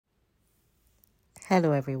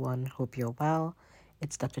Hello everyone, hope you're well.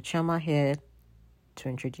 It's Dr. Choma here to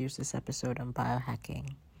introduce this episode on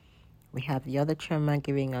biohacking. We have the other Choma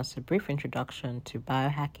giving us a brief introduction to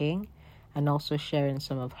biohacking and also sharing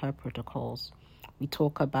some of her protocols. We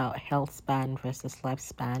talk about health span versus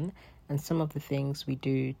lifespan and some of the things we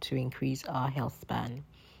do to increase our health span.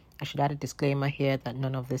 I should add a disclaimer here that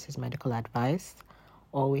none of this is medical advice.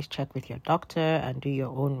 Always check with your doctor and do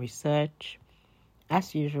your own research.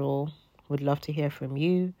 As usual, would love to hear from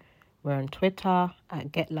you. We're on Twitter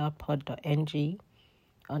at getloudpod.ng,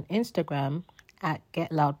 on Instagram at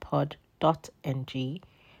getloudpod.ng,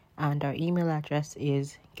 and our email address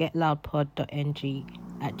is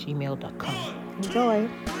getloudpod.ng@gmail.com. Enjoy!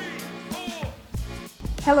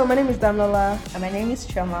 Hello, my name is Damlola. And my name is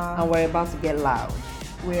Choma. And we're about to get loud.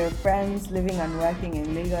 We're friends living and working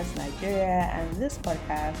in Lagos, Nigeria, and this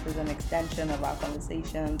podcast is an extension of our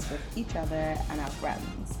conversations with each other and our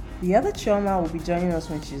friends. The other Choma will be joining us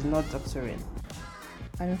when she's not doctoring.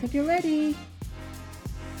 I don't think you're ready.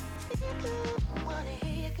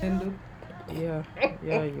 Yeah,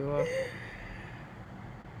 you are.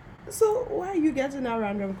 So, why are you getting a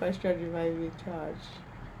random question if I'm in charge?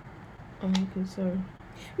 Oh, okay, sorry.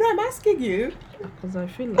 No, I'm asking you. Because I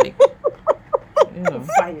feel like,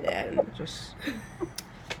 Fine then. just...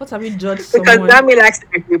 What have you judged Because someone? Dami likes to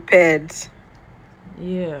be prepared.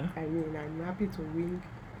 Yeah. I mean, I'm happy to win.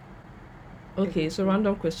 Okay, so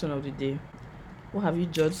random question of the day. What have you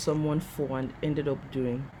judged someone for and ended up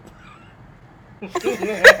doing? Please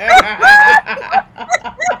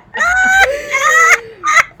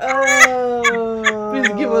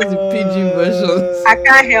give us the PG version. I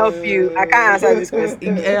can't help you. I can't answer this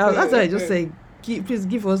question. That's why I just say, please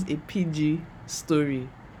give us a PG story.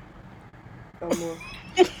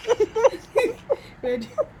 Ready?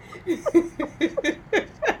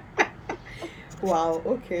 Wow,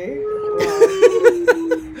 okay. Wow.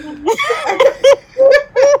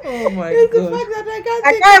 Oh my It's the god. fact that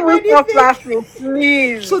I can't even stop anything. laughing.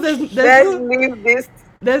 Please. So there's Let's no leave this.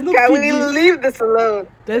 there's no Can we PG leave this alone?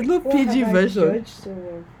 there's no What PG have I version. judged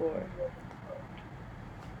someone for?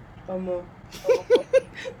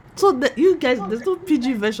 So you guys, there's no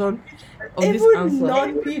PG version of this Even answer.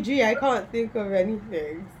 non-PG, I can't think of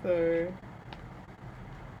anything. So,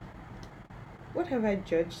 what have I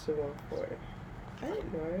judged someone for? I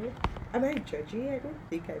don't know. Am I judgy? I don't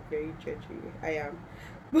think I'm very judgy. I am.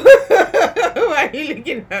 Why are you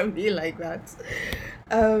looking at me like that?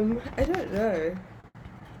 I don't know.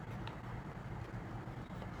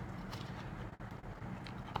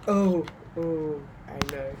 Oh, I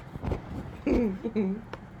know.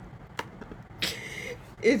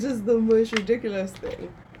 It's just the most ridiculous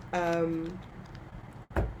thing.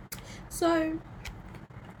 So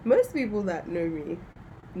most people that know me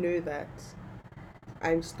know that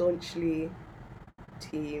I'm staunchly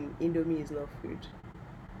team Indomie is not food.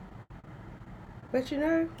 But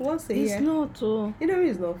once a year, It's not. Oh. Indomie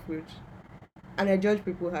is not food. And I judge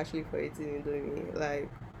people harshly for eating Indomie. Like,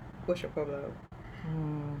 what's your problem?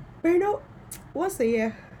 But once a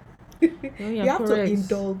year, you have to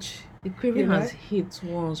indulge. The craving has hit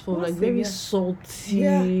once for Once like a very year.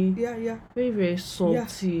 salty. Yeah. Very, very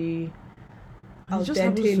salty. Al And it just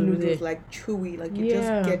happens dente to be noodles, there. like chewy, like you Yeah.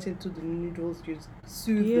 just get into the noodles, you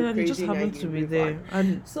soothe the Yeah, craving, it just happens and to you be move there. on.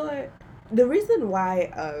 And So the reason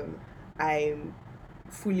why I'm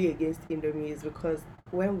fully against Indomie is because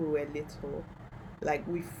when we were little, like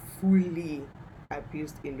we fully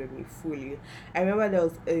abused Indomie, fully. I remember there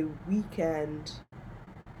was a weekend.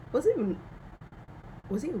 Was it a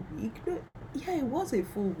week? No, yeah, it was a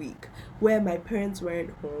full week where my parents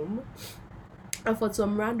weren't home. And for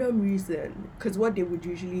some random reason, because what they would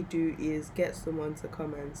usually do is get someone to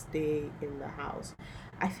come and stay in the house.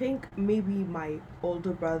 I think maybe my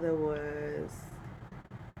older brother was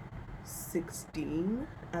 16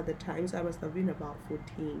 at the time, so I must have been about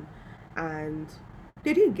 14. And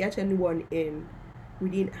they didn't get anyone in. We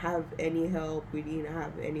didn't have any help. We didn't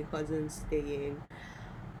have any cousins staying.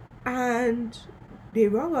 And they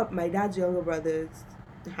rang up my dad's younger brother's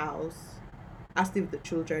house, asked if the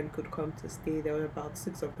children could come to stay. There were about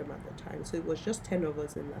 6 of them at the time, so it was just 10 of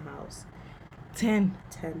us in the house. 10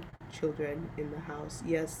 children in the house.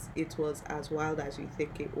 Yes, it was as wild as you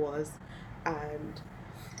think it was. And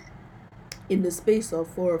in the space of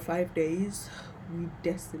 4 or 5 days, we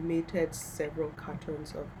decimated several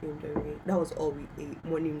cartons of Indomie. That was all we ate,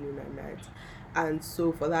 morning, noon, and night. And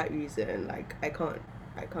so for that reason, like I can't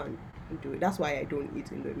do it. That's why I don't eat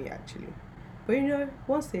Indomie actually. But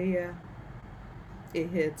once a year, it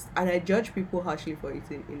hits. And I judge people harshly for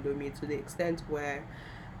eating Indomie to the extent where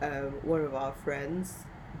one of our friends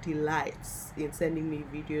delights in sending me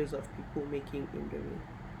videos of people making Indomie.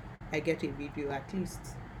 I get a video at least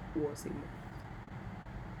once a month.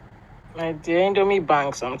 My dear Indomie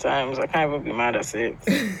bank sometimes. I can't even be mad at it.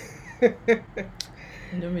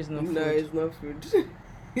 Indomie is not No, food. it's not food.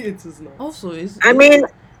 It is not. Also, I mean,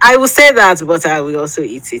 I will say that, but I will also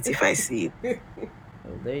eat it if I see it.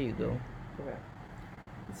 Oh, there you go. Okay.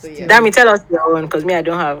 So Still- yeah. Damn it, tell us your own, because me, I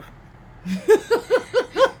don't have.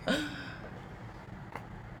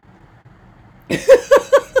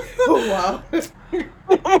 Oh wow.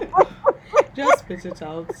 Just spit it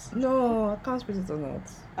out. No, I can't spit it or not.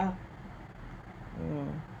 Ah.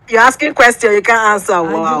 You're asking question, you can't answer.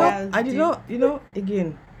 Wow. I did not,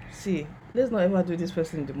 again, see, let's not ever do this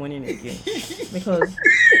person in the morning again. Because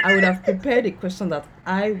I would have prepared a question that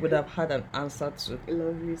I would have had an answer to.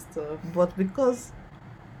 Lovely stuff. But because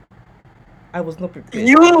I was not prepared,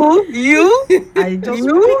 You? I just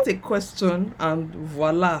You? picked a question and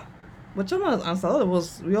voila. But Chama has answered. All of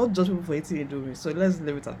us, we all judge people for eating Indomie. So let's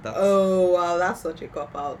leave it at that. Oh wow, that's such a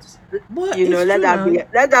cop out. But You know, it's let true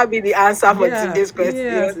now. that be the answer for Yeah, today's question.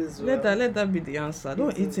 yeah. It is Let well. that be the answer. Don't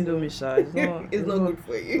It eat is Indomie, Sha. It's not. It's not good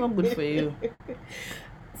for It's you. not good for you.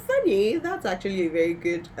 Funny, that's actually a very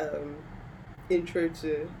good intro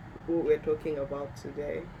to what we're talking about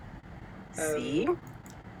today. See?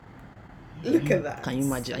 Look at that. Can you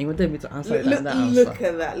imagine? And you wanted me to answer with Look, another answer. look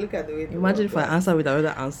at that. Look at the way. the Imagine world if I works. answer with another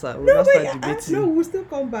answer. We'll No, not wait, start debating. no, we'll still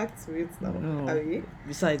come back to it now. No. Are we?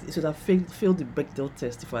 Besides, it should have failed the Bechdel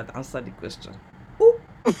test if I had answered the question.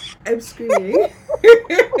 I'm screaming.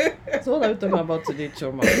 So what are we talking about today,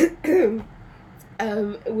 Choma?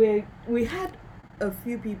 We had a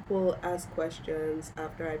few people ask questions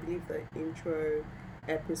after, I believe, the intro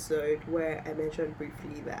episode where I mentioned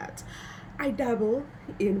briefly that I dabble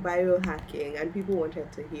in biohacking and people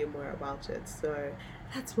wanted to hear more about it. So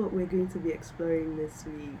that's what we're going to be exploring this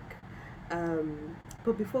week.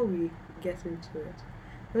 But before we get into it,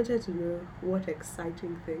 I wanted to know what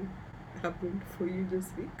exciting thing happened for you this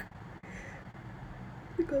week.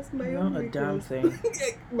 Because my own Not a week damn was... thing.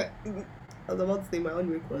 I was about to say my own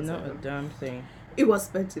week was... Not a damn thing. It was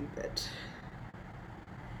spent in bed.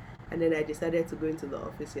 And then I decided to go into the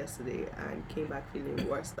office yesterday and came back feeling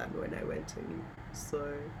worse than when I went in.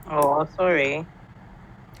 So, Oh, sorry.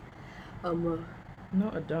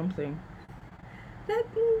 Not a damn thing. that,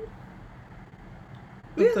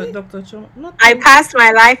 Dr. really? Dr. Choma, not I passed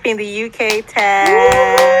my life in the UK test.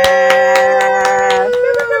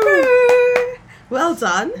 Well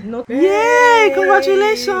done. Not. Hey. Yay!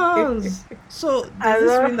 Congratulations. So I does this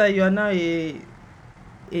love- mean that you are now you're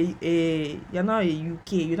now a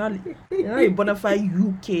UK, you're now a bona fide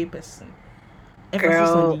UK person? Emphasis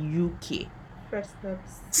Girl. on the UK. First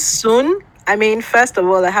steps. Soon. I mean, first of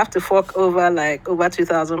all, I have to fork over over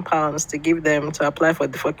 £2,000 to give them to apply for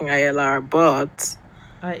the fucking ILR. But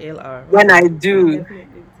ILR. when I do, Definitely.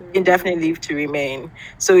 indefinite leave to remain.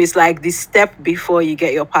 So it's like the step before you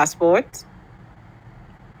get your passport.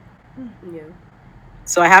 Yeah.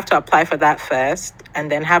 So I have to apply for that first and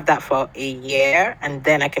then have that for a year and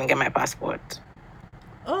then I can get my passport.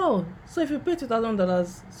 Oh, so if you pay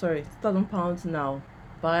 £2,000 now,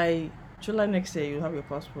 by July next year you'll have your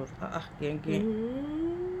passport. Gang.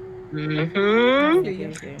 Mm-hmm.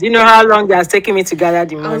 Yeah. Do you know how long it has taken me to gather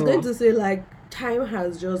the money? I was going to say, like, time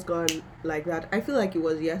has just gone like that. I feel like it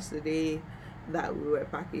was yesterday that we were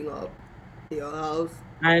packing up your house.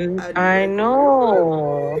 And I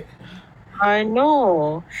know.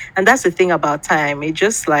 And that's the thing about time. It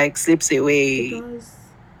just like slips away Because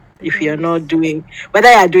if you're not doing,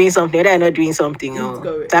 whether you're doing something, whether you're not doing something, It's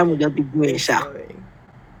going. time will just be going, it's sha. going.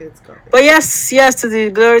 It's going. But yes, to the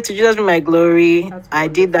glory, to Jesus be my glory. That's I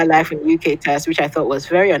did that wonderful. life in UK test, which I thought was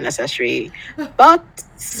very unnecessary. But But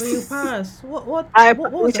you passed. What was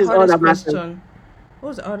which the is all hardest that matters. question? What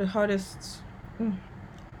was the hardest?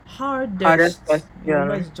 Hardest question.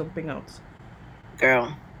 Everybody's jumping out.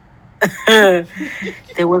 Girl.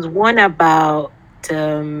 There was one about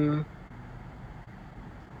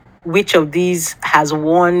which of these has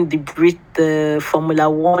won the Formula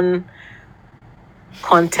One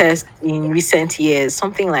contest in recent years,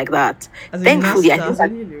 something like that. As in Thankfully, I NASCAR? think So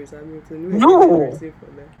you Lewis Hamilton. No.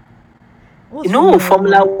 What's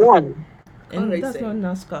Formula One. And Car that's not racing.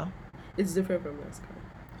 NASCAR. It's different from NASCAR.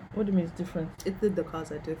 What do you mean it's different? The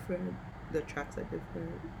cars are different. The tracks are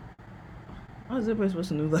different. How is everybody supposed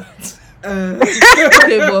to know that?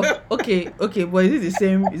 Okay, but is it the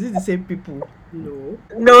same? Is it the same people? no.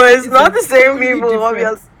 No, it's not a the same totally people. different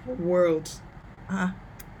Obviously. world.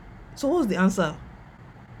 So what was the answer?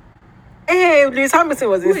 Hey, Lewis Hamilton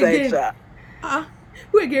was Who inside. again? sha. Ah,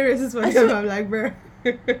 Who again racist for I him? said- I'm like, bro.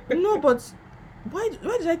 no, but Why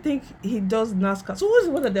did I think he does NASCAR? So what's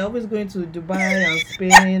the one that they're always going to Dubai and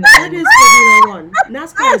Spain That and is Formula One.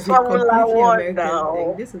 NASCAR is a Formula completely One American thing.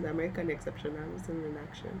 now. This is American exceptionalism in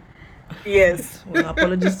action. Yes. well,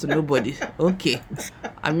 apologies to nobody. Okay.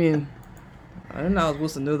 I mean, I don't know how I was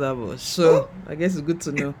supposed to know that, but sure. I guess it's good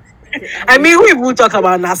to know. I mean, who even talk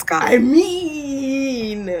about NASCAR? I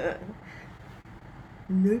mean,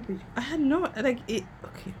 nobody. I had no like it.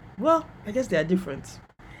 Okay. Well, I guess they are different.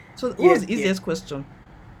 So what was Yes, the easiest question?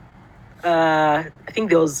 I think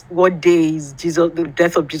there was what day is Jesus, the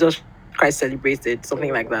death of Jesus Christ celebrated,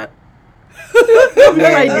 something Oh, like wow. that. Is it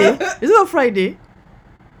Yeah, Friday? Is it on Friday?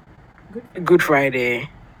 Good. Good Friday.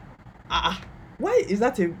 Why is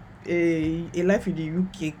that a life in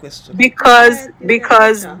the UK question? Because Yeah,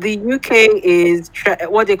 gotcha. the UK is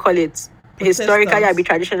what they call it historically, I be Protestants.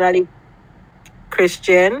 traditionally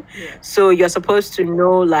Christian, Yeah. so you're supposed to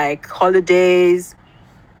know like holidays.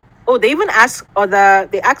 Oh, they even ask other.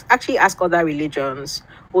 Actually ask other religions.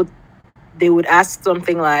 Or they would ask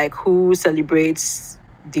something like, "Who celebrates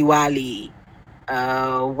Diwali?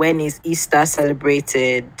 When is Easter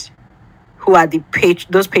celebrated? Who are the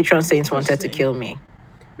those patron saints wanted to Interesting. kill me?"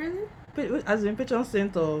 Really? As in patron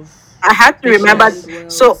saint of I had to remember. England,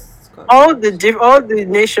 patience. So Wales, Scotland, all the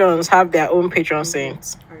nations have their own patron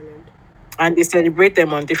saints, Ireland. and they celebrate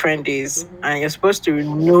them on different days. Mm-hmm. And you're supposed to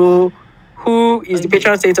know who is the Okay.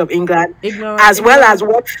 patron saint of England, Ignorant. as well as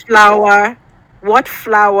what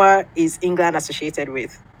flower is England associated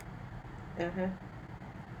with. Uh-huh.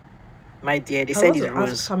 My dear, they I was said about it's to ask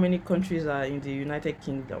rose. how many countries are in the United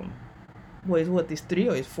Kingdom. What is 3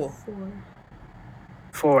 or is 4? 4.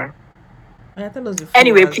 4. Yeah, tell us the 4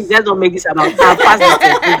 Anyway, please as let's not make this about. I'll pass this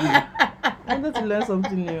thing. Please. I wanted to learn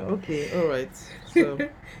something new. Okay, all right. So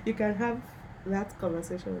You can have that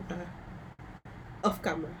conversation with her off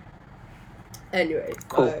camera. Anyway,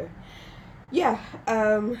 Cool. yeah,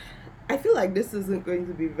 I feel like this isn't going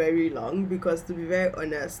to be very long because, to be very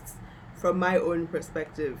honest, from my own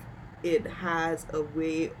perspective, it has a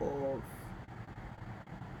way of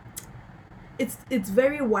it's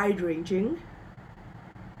very wide ranging,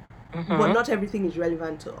 but not everything is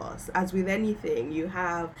relevant to us. As with anything, you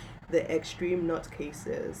have the extreme nut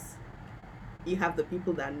cases, you have the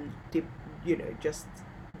people that dip, just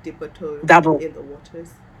dip a toe Double. in the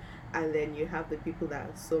waters, and then you have the people that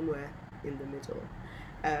are somewhere in the middle.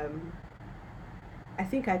 I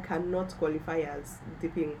think I cannot qualify as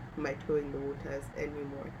dipping my toe in the waters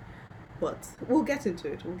anymore, but we'll get into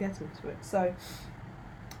it. So,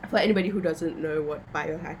 for anybody who doesn't know what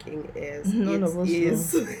biohacking is, None of us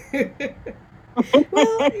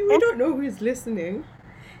well, we don't know who's listening.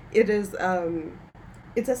 It is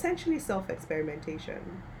it's essentially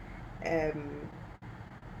self-experimentation.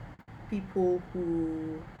 People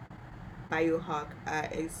who biohack are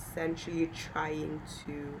essentially trying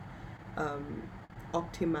to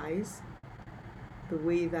optimize the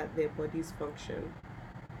way that their bodies function,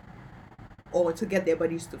 or to get their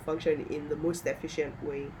bodies to function in the most efficient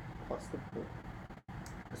way possible.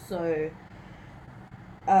 So,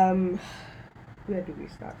 where do we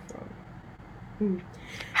start from?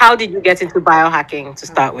 How did you get into biohacking to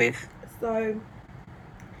start with? So,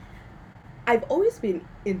 I've always been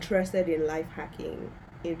interested in life hacking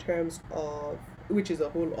in terms of, which is a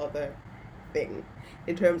whole other thing,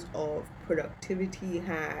 in terms of productivity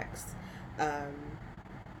hacks,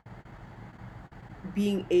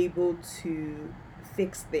 being able to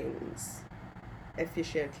fix things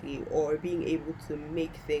efficiently, or being able to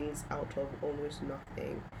make things out of almost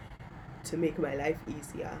nothing to make my life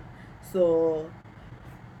easier. So,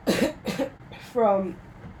 from,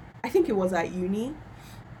 I think it was at uni,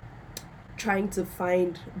 trying to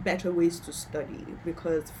find better ways to study,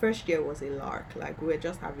 because first year was a lark, like we were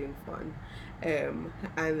just having fun, and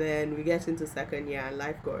then we get into second year and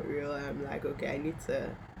life got real, and I'm like, okay, I need to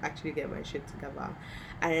actually get my shit together.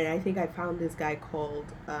 And I think I found this guy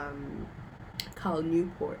called Carl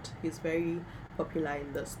Newport. He's very popular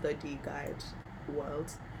in the study guide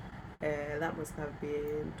world. That must have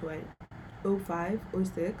been 2005,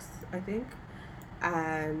 06, I think.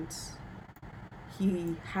 And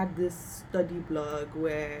he had this study blog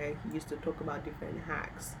where he used to talk about different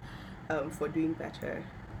hacks for doing better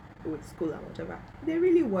with school and whatever. They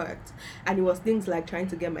really worked. And it was things like trying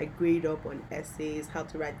to get my grade up on essays, how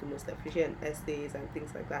to write the most efficient essays, and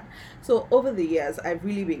things like that. So over the years, I've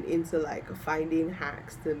really been into like finding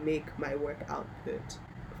hacks to make my work output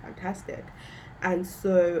fantastic. And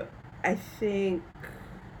so I think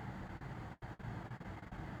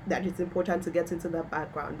that it's important to get into that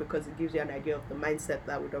background, because it gives you an idea of the mindset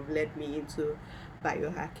that would have led me into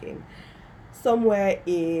biohacking. Somewhere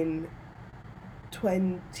in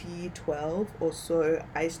 2012 or so,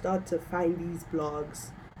 I started to find these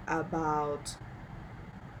blogs about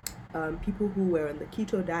people who were on the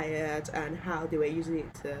keto diet and how they were using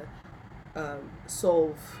it to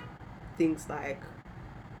solve things like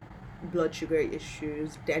blood sugar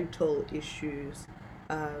issues, dental issues.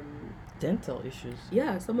 Dental issues.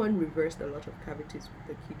 Yeah, someone reversed a lot of cavities with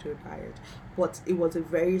the keto diet, but it was a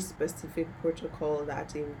very specific protocol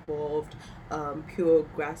that involved pure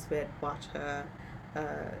grass-fed butter,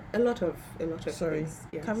 a lot of Sorry, things.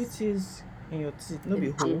 Yes. cavities in your teeth, no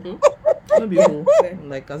be hole, Mhm. no be hole.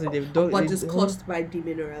 Like as in they've done. But it's caused by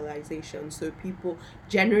demineralization. So people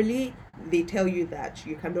generally they tell you that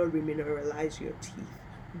you cannot remineralize your teeth,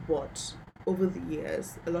 but over the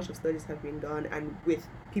years, a lot of studies have been done, and with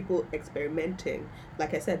people experimenting,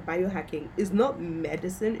 like I said, biohacking is not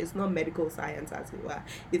medicine, it's not medical science as it were.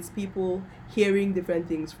 It's people hearing different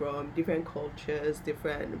things from different cultures,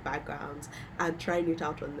 different backgrounds, and trying it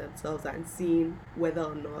out on themselves and seeing whether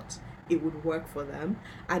or not it would work for them.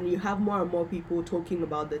 And you have more and more people talking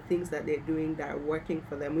about the things that they're doing that are working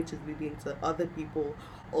for them, which is leading to other people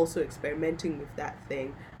also experimenting with that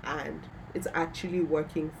thing, and it's actually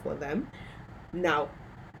working for them. Now,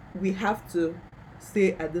 we have to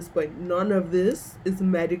say at this point, none of this is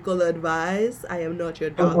medical advice. I am not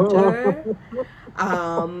your doctor.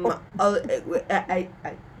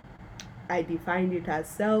 I defined it as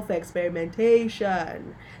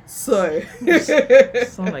self-experimentation. So,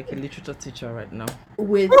 Sound like a literature teacher right now.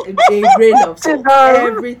 with a grain of salt,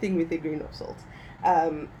 everything with a grain of salt.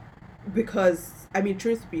 Because I mean,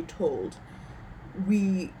 truth be told,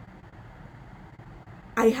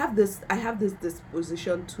 I have this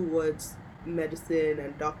disposition towards medicine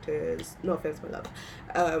and doctors. No offense, my love,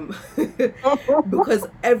 because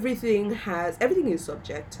everything is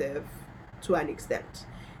subjective to an extent.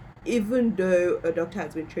 Even though a doctor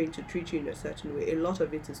has been trained to treat you in a certain way, a lot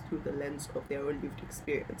of it is through the lens of their own lived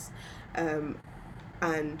experience,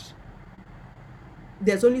 and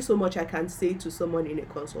there's only so much I can say to someone in a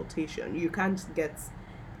consultation. You can't get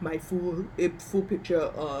my full picture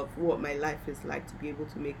of what my life is like to be able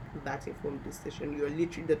to make that informed decision.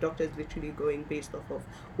 The doctor is literally going based off of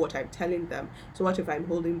what I'm telling them. So what if I'm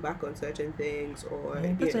holding back on certain things, or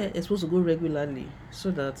That's why it's supposed to go regularly so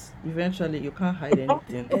that eventually you can't hide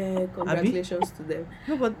anything. Congratulations to them.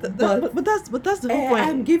 No, but that's the whole point.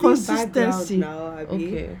 I'm giving consistency background now,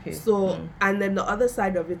 Abby. Okay. So and then the other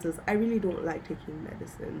side of it is I really don't like taking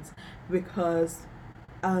medicines because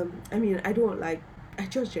I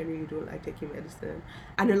just generally don't like taking medicine,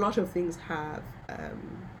 and a lot of things have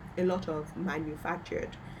a lot of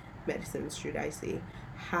manufactured medicines, should I say,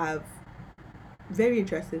 have very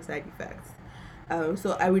interesting side effects.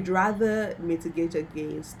 So I would rather mitigate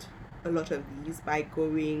against a lot of these by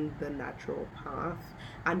going the natural path,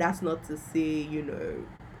 and that's not to say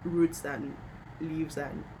roots and leaves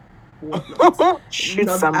and whatnot.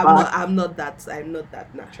 I'm not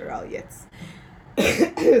that natural yet.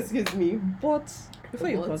 Excuse me. But before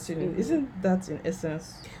you continue, isn't that in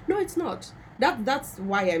essence? No, it's not. That's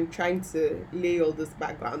why I'm trying to lay all this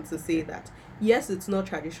background to say that yes, it's not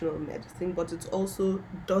traditional medicine, but it also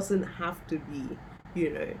doesn't have to be,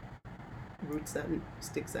 roots and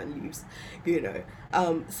sticks and leaves,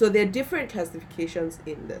 So there are different classifications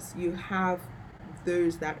in this. You have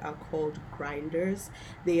those that are called grinders.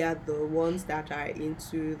 They are the ones that are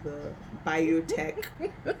into the biotech.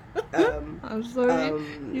 I'm sorry,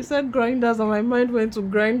 you said grinders and my mind went to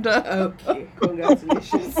grinder. Okay,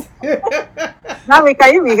 congratulations. Now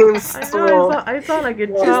can you behave? I sound like a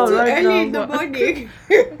child right early now. In the morning.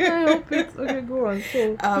 I hope it. Okay, go on.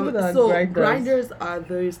 So, grinders are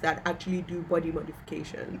those that actually do body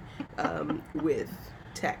modification with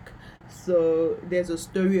tech. So there's a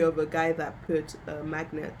story of a guy that put a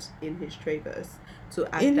magnet in his tragus to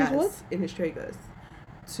act in his tragus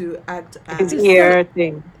to act as his ear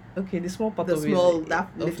thing. Okay, the small part that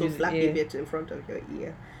little his flappy ear. bit in front of your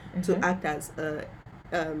ear to act as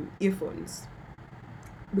earphones.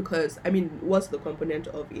 Because what's the component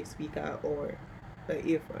of a speaker or an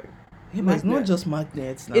earphone? Yeah, but it's not just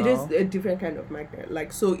magnets now. It is a different kind of magnet.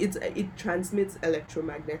 Like, so it transmits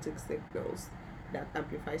electromagnetic signals that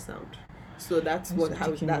amplify sound. So that's how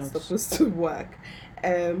that's supposed to work.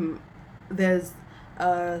 There's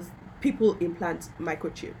people implant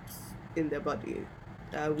microchips in their body.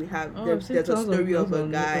 There's a story of a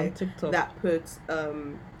guy that puts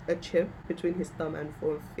a chip between his thumb and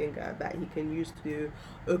forefinger that he can use to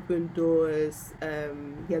open doors.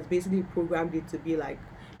 He has basically programmed it to be like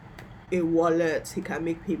a wallet, he can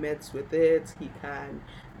make payments with it, he can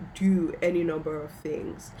do any number of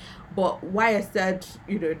things. But why I said,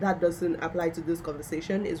 that doesn't apply to this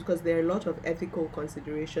conversation is because there are a lot of ethical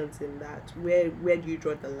considerations in that. Where do you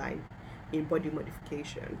draw the line in body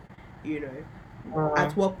modification?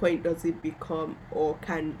 At what point does it become, or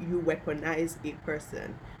can you weaponize a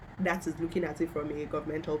person? That is looking at it from a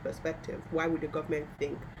governmental perspective. Why would the government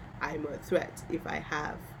think I'm a threat if I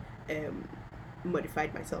have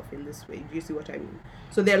modified myself in this way? Do you see what I mean?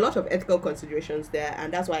 So there are a lot of ethical considerations there,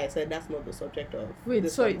 and that's why I said that's not the subject of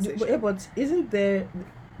this conversation. But isn't there?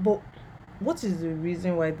 But what is the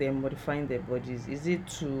reason why they're modifying their bodies? Is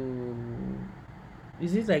it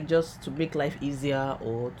like just to make life easier,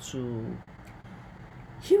 or to?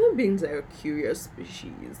 Human beings are a curious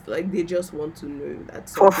species. Like, they just want to know that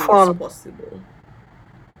something is possible.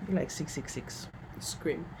 Be like 666.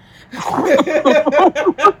 Scream.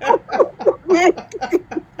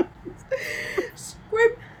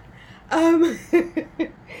 Scream.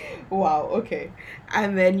 Wow. Okay.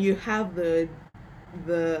 And then you have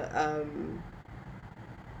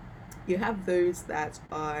you have those that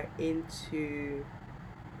are into.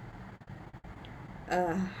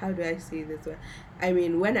 How do I say this? I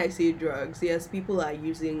mean, when I say drugs, yes, people are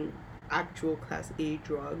using actual class A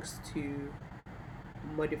drugs to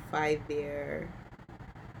modify their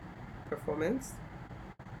performance.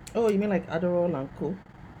 Oh, you mean like Adderall and Co?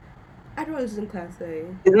 Adderall is in class A.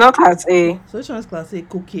 It's not class A. So which one is class A?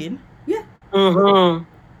 Cocaine? Yeah. Oh,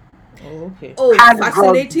 okay. Oh, Hard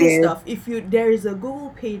fascinating drugs, stuff. There is a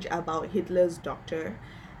Google page about Hitler's doctor,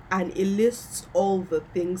 and it lists all the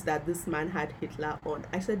things that this man had Hitler on.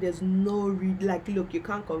 I said, there's no look, you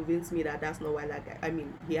can't convince me that that's not why that guy. I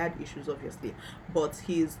mean, he had issues obviously, but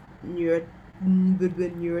his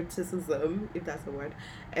neuroticism, if that's a word,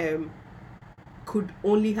 could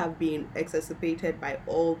only have been exacerbated by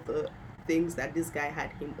all the things that this guy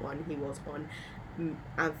had him on. He was on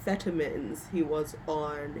amphetamines, he was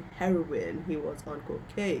on heroin, he was on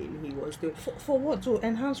cocaine, he was doing for what? To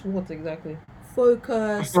enhance what exactly?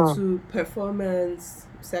 Focus to performance,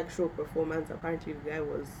 sexual performance. Apparently the guy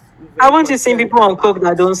was Haven't you seen people on coke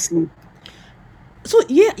that don't sleep? So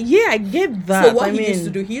yeah, I get that. So what he used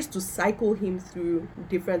to do, he used to cycle him through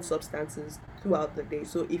different substances throughout the day.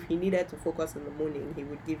 So if he needed to focus in the morning, he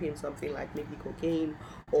would give him something like maybe cocaine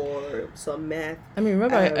or some meth. I mean,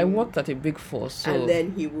 remember, I worked at a big force, so and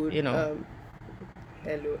then he would LOL,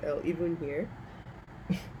 even here.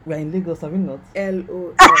 We're in Lagos, have we not?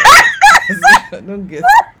 LOL. Don't get.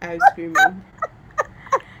 I'm screaming.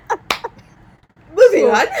 Moving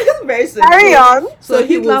on. Very simple. Carry on. So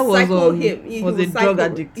he Hitler will cycle was him. He was will a drug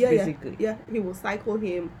addict, yeah, basically. Yeah, he will cycle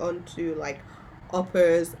him onto like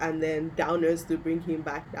uppers and then downers to bring him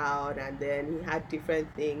back down, and then he had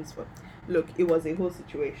different things for. Look, it was a whole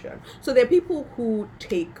situation. So there are people who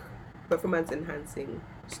take performance enhancing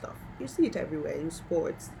stuff. You see it everywhere in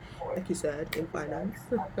sports, like you said, in finance.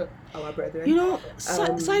 Our brethren.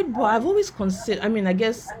 Sidebar. I've always considered. I mean, I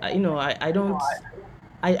guess I don't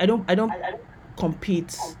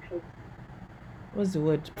compete. What's the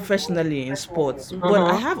word? Professionally in sports, but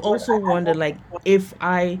I have also wondered, like, if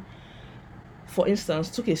I, for instance,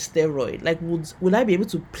 took a steroid, like, would I be able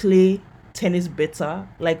to play tennis better?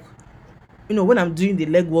 Like, when I'm doing the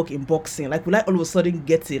leg work in boxing, like, will I all of a sudden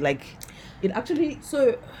get it? Like, it actually.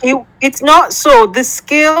 So it's not. So the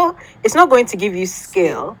skill, it's not going to give you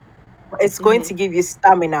skill. It's going to give you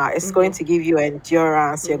stamina. It's going to give you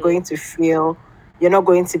endurance. You're going to feel. You're not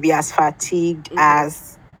going to be as fatigued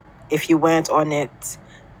as if you weren't on it.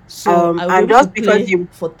 So and just because you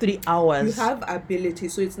for 3 hours, you have ability.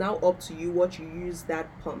 So it's now up to you what you use that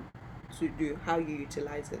pump to do, how you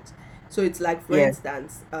utilize it. So it's like, for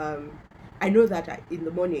instance, I know that in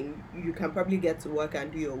the morning you can probably get to work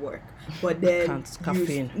and do your work, but then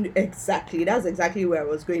caffeine. Exactly, that's exactly where I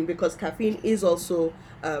was going, because caffeine is also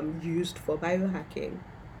used for biohacking.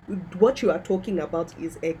 What you are talking about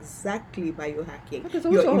is exactly biohacking. Okay,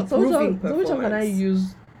 so You're improving which one can I performance.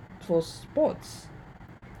 use for sports?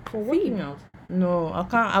 For working out? No, I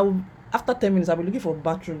can't. After 10 minutes, I'll be looking for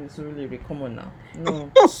bathroom. It's really common now.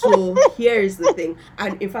 No. So here is the thing,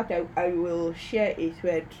 and in fact, I will share a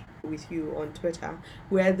thread with you on Twitter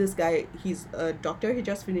where this guy, he's a doctor, he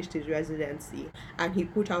just finished his residency, and he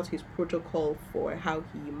put out his protocol for how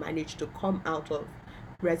he managed to come out of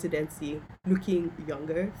residency looking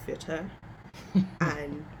younger, fitter,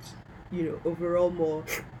 and overall more.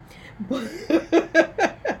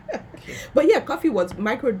 But yeah, coffee was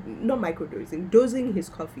not microdosing. Dosing his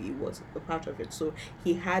coffee was a part of it. So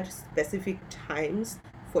he had specific times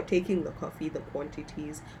for taking the coffee, the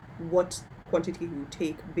quantities, what quantity he would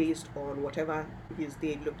take based on whatever his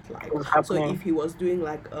day looked like. What's So if happening? he was doing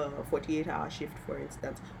like a 48-hour shift, for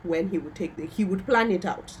instance, when he would take he would plan it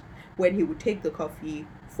out when he would take the coffee,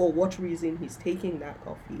 for what reason he's taking that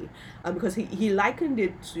coffee, because he likened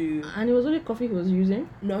it to, And it was only coffee he was using.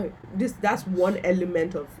 no, that's one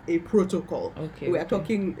element of a protocol. Okay, We are okay.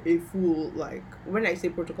 talking a full, like, when I say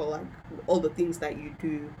protocol, like all the things that you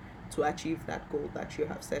do to achieve that goal that you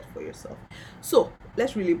have set for yourself. So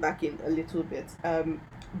let's really back in a little bit.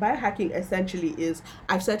 Biohacking essentially is,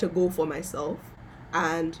 I've set a goal for myself,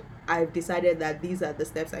 and I've decided that these are the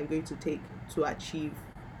steps I'm going to take to achieve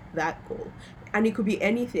that goal. And it could be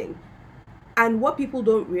anything. And what people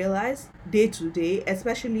don't realize day to day,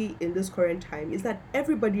 especially in this current time, is that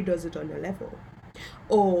everybody does it on a level.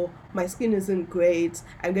 Oh, my skin isn't great.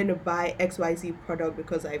 I'm going to buy XYZ product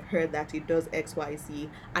because I've heard that it does XYZ,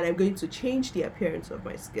 and I'm going to change the appearance of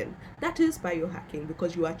my skin. That is biohacking,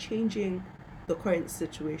 because you are changing the current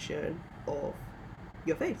situation of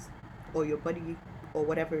your face or your body or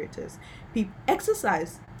whatever it is.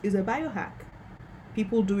 Exercise is a biohack.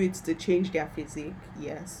 People do it to change their physique.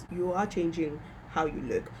 Yes, you are changing how you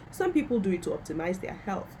look. Some people do it to optimize their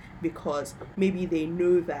health because maybe they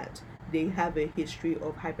know that they have a history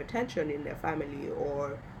of hypertension in their family,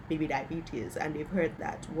 or maybe diabetes, and they've heard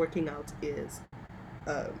that working out is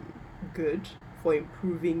good for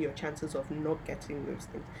improving your chances of not getting those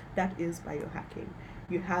things. That is biohacking.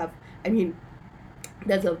 You have, I mean,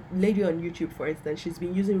 there's a lady on YouTube, for instance, she's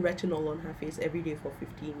been using retinol on her face every day for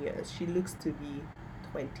 15 years. She looks to be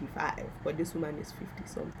 25, but this woman is 50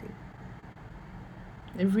 something.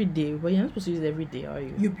 Every day, but you're not supposed to use it every day, are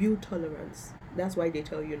you? You build tolerance. That's why they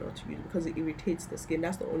tell you not to use it, because it irritates the skin.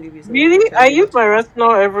 That's the only reason. Really? I use my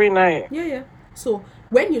retinol every night. Yeah. So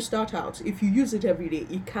when you start out, if you use it every day,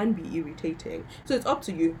 it can be irritating. So it's up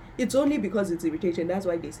to you. It's only because it's irritating. That's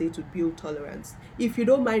why they say to build tolerance. If you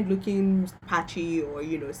don't mind looking patchy or,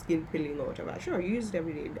 skin peeling or whatever, sure, you use it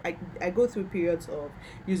every day. I go through periods of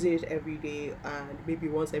using it every day and maybe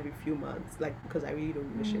once every few months, like, because I really don't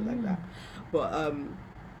give a shit like that. But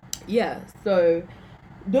yeah, so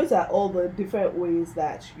those are all the different ways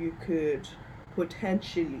that you could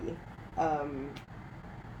potentially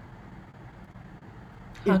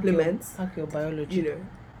implement, hack your biology.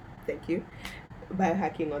 Thank you,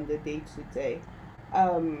 biohacking on the day to day.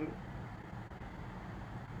 Well,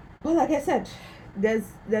 like I said,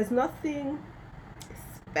 there's nothing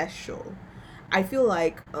special. I feel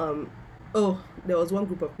like oh, there was one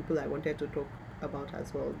group of people I wanted to talk about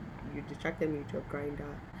as well. You distracted me with your grinder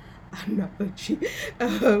analogy.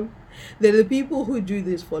 They're the people who do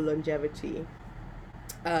this for longevity.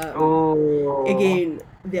 Again,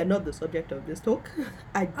 they are not the subject of this talk.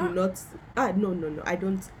 I do not. No. I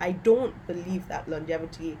don't believe that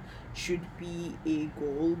longevity should be a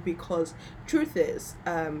goal, because truth is,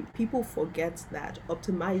 people forget that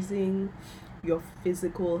optimizing your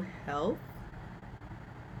physical health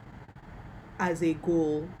as a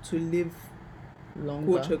goal to live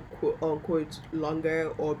Longer. quote unquote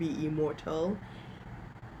longer or be immortal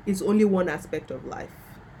is only one aspect of life.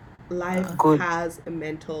 Life Good. has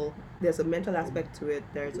there's a mental aspect to it,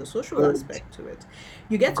 there's a social Good. aspect to it.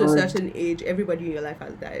 You get to a Good. certain age, everybody in your life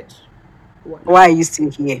has died. Why are you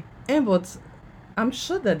still here? But I'm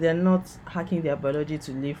sure that they're not hacking their biology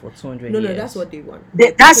to live for 200 No, years. that's what they want.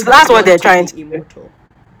 That's People what want they're to trying be to do. immortal.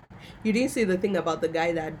 You didn't see the thing about the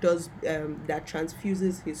guy that does that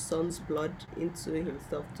transfuses his son's blood into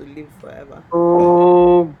himself to live forever.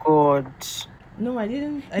 Oh God. No, I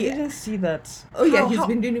didn't. I Yeah. didn't see that. Oh yeah, he's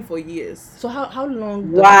been doing it for years. So how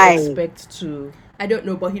long Why? does he expect to? I don't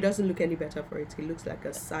know, but he doesn't look any better for it. He looks like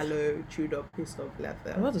a sallow, chewed up piece of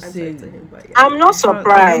leather. I'm about to I'm say- sorry to him, but yeah. I'm not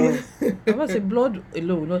surprised. I'm about to say blood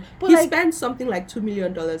alone. No, but He like, spends something like $2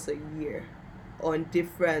 million a year on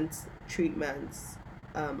different treatments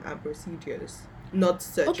and procedures, not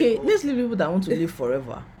surgical. okay, let's leave people that want to live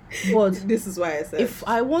forever. But This is why I said if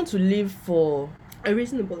I want to live for, a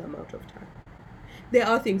reasonable amount of time. There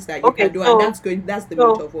are things that you Okay, can do, so- and that's the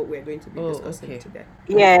so- meat of what we're going to be Oh, discussing okay. today.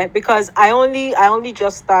 Yeah, because I only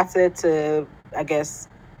just started to, I guess,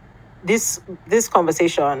 this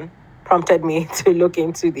conversation prompted me to look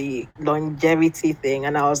into the longevity thing,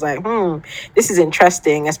 and I was like, this is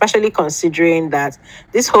interesting, especially considering that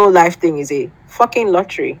this whole life thing is a fucking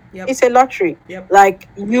lottery. Yep. It's a lottery. Yep. Like,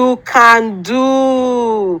 you can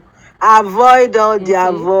avoid all the Mhm.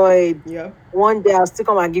 avoid. Yep. One day I'll still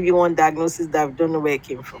come and give you one diagnosis that I don't know where it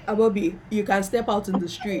came from. Abobi, you can step out in the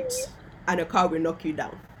streets and a car will knock you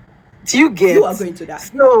down. Do you get? You are going to die.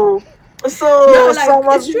 So Yeah, So like some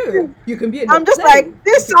of it's these true. things, You can be in a I'm just like, plane if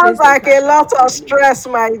this your sounds planes don't like a crash at lot that of minute. stress,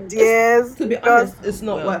 my It's dears, to be because honest, it's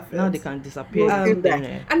not Well, worth now it. they can disappear you'll in do thin that.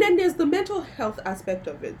 air. And then there's the mental health aspect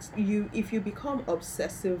of it. If you become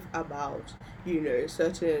obsessive about,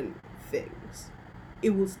 certain things,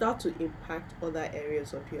 it will start to impact other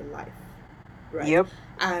areas of your life, right? Yep.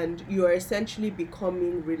 And you're essentially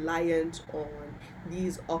becoming reliant on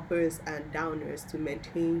these uppers and downers to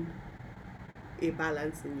maintain a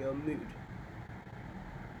balance in your mood.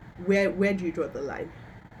 Where do you draw the line?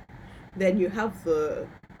 Then you have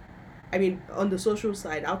on the social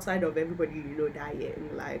side, outside of everybody dying,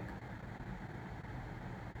 like,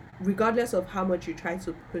 regardless of how much you try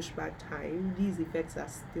to push back time, these effects are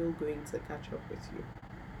still going to catch up with you.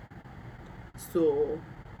 So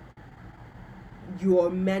your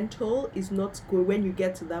mental is not going, when you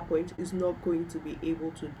get to that point, is not going to be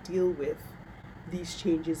able to deal with these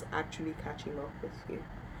changes actually catching up with you.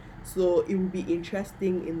 So it will be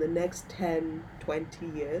interesting in the next 10, 20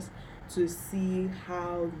 years to see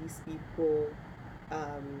how these people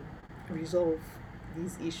resolve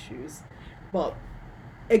these issues. But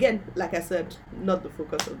again, like I said, not the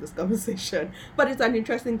focus of this conversation, but it's an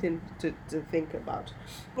interesting thing to think about.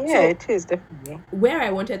 Yeah, So it is definitely. where I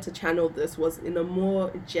wanted to channel this was in a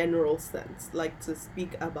more general sense, like to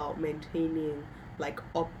speak about maintaining like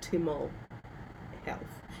optimal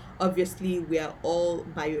health. Obviously, we are all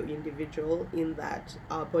bio individual in that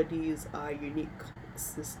our bodies are unique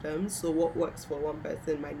systems. So what works for one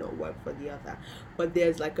person might not work for the other. But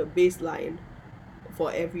there's like a baseline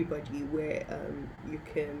for everybody where you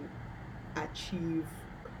can achieve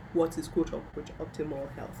what is quote unquote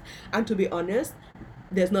optimal health. And to be honest,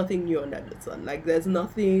 there's nothing new under the sun. Like there's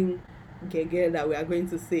nothing again that we are going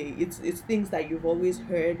to say. It's things that you've always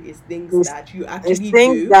heard. It's things It's, that you it's actually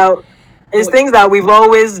things do. that it's But things that we've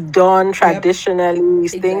always done yep, traditionally.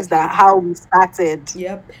 It's things that exactly. how we started.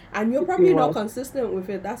 Yep. And you're Pretty probably not much. consistent with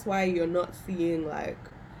it. That's why you're not seeing like,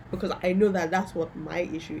 because I know that that's what my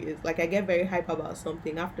issue is. Like I get very hype about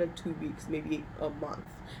something after 2 weeks, maybe a month.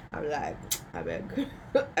 I'm like, I beg,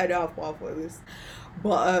 I don't have power for this.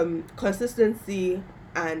 But consistency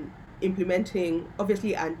and implementing,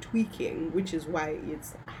 obviously, and tweaking, which is why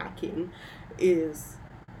it's hacking, is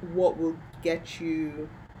what will get you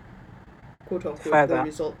quote unquote the Further.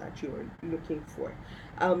 result that you're looking for.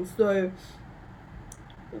 So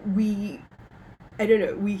we I don't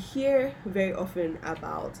know, we hear very often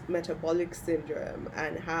about metabolic syndrome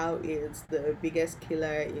and how it's the biggest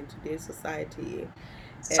killer in today's society.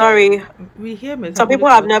 Sorry, We hear some people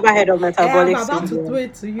metabolic have what? never heard of I'm metabolic about to throw syndrome.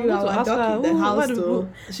 it to I'm you, going to our ask doc her, in the who, why house, do people?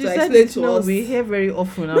 She to said explain it, to us. we hear very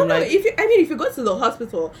often. No, I'm no. like, If you go to the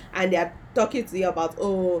hospital and they're talking to you about,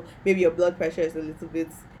 oh, maybe your blood pressure is a little bit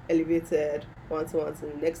elevated, once, and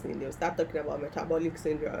the next thing they'll start talking about metabolic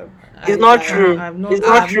syndrome, and It's it's not like, true. I've It's not,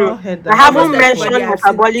 not I've true. not heard I that almost haven't one before. everybody mentioned I've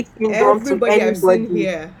seen, metabolic syndrome to anybody.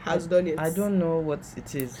 here has done it, I don't know what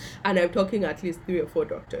it is. and I'm talking at least 3 or 4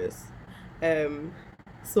 doctors.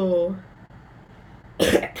 So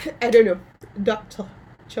I don't know, Doctor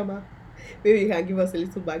Choma. Maybe you can give us a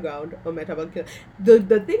little background on metabolic.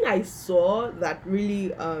 The thing I saw that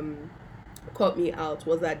really caught me out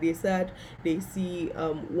was that they said they see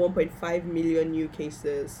 1.5 million new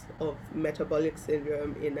cases of metabolic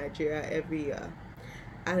syndrome in Nigeria every year,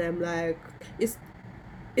 and I'm like,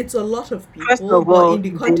 it's a lot of First people, of but all, in the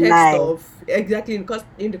they context lie. of exactly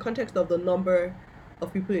in the context of the number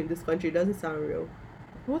of people in this country, it doesn't sound real.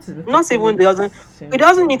 What is Not even metabolic doesn't it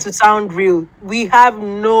doesn't need syndrome? to sound real. We have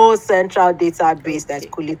no central database that's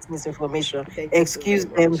Okay, collating this information. thank you so very Excuse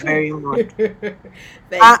them much. very much.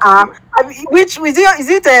 Thank you. I mean, which is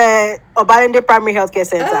it Obalende Primary Healthcare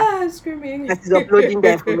Center Ah, I'm screaming. that is uploading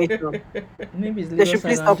the information? Maybe it's They Lagos should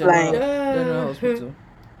please Island stop lying. General Hospital.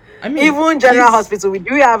 I mean, Even General it's Hospital,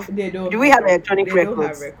 do we have electronic they don't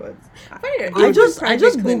have records? records. I, Fine, I Good. even just I private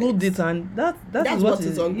just googled it, clinics. and that is That's what what is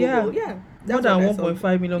is, on yeah, Google. Yeah, more that's what than I saw.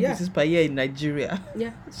 1.5 million Yeah, cases per year in Nigeria.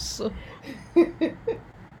 yeah. So But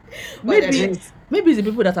maybe anyway, Jeez. maybe it's the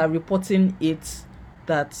people that are reporting it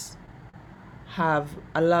that have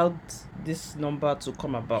allowed this number to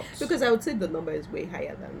come about. because I would say the number is way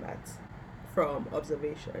higher than that from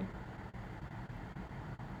observation.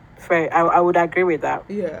 Fair. I would agree with that.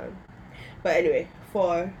 Yeah. But anyway,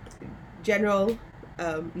 for general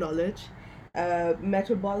knowledge,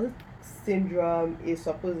 metabolic syndrome is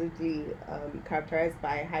supposedly characterized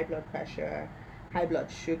by high blood pressure, high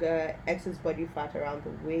blood sugar, excess body fat around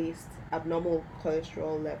the waist, abnormal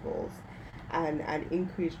cholesterol levels, and an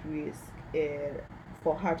increased risk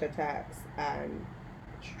for heart attacks and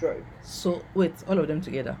stroke. So wait, all of them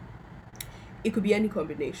together. It could be any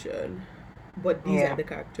combination. But these are Yeah. the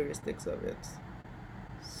characteristics of it.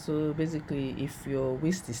 So basically, if your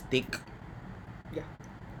waist is thick, Yeah.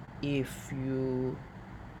 if you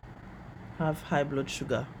have high blood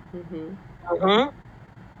sugar, Mm-hmm. Mm-hmm.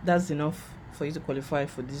 that's enough for you to qualify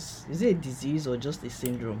for this. Is it a disease or just a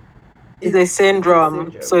syndrome? It's a It's a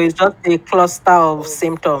syndrome, so syndrome it's just a cluster of of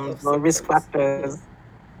symptoms or risk symptoms. factors.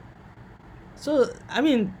 So I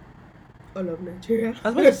mean, All of Nigeria. I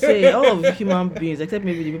was about to say all of human beings, except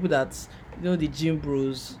maybe the people that the gym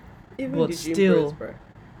bros, Even but the gym bros, still. bro.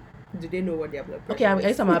 Do they know what their blood Okay, pressure I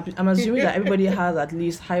guess is? I'm assuming that everybody has at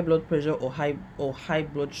least high blood pressure or high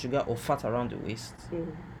blood sugar or fat around the waist.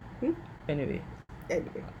 Mhm. Anyway,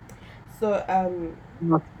 Anyway, so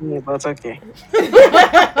Not me, but okay.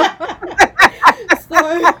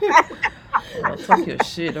 so well, talk your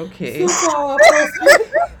shit. Okay. so for our purposes,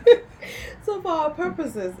 so for our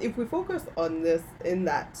purposes, if we focus on this, in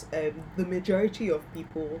that the majority of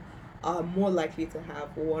people are more likely to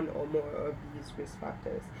have one or more of these risk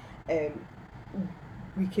factors, um,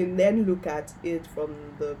 we can then look at it from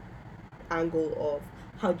the angle of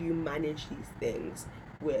how do you manage these things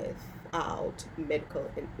without medical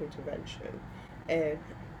intervention. And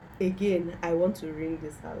again, I want to ring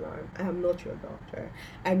this alarm. I am not your doctor.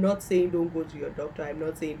 I'm not saying don't go to your doctor. I'm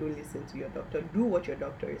not saying don't listen to your doctor. Do what your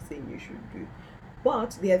doctor is saying you should do.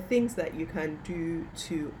 But there are things that you can do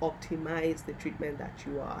to optimize the treatment that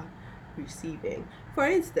you are receiving. For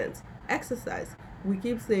instance, exercise. We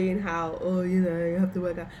keep saying how, oh, you have to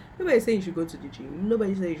work out. Nobody's saying you should go to the gym.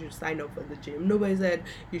 Nobody said you should sign up for the gym. Nobody said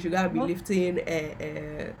you should go and be What? lifting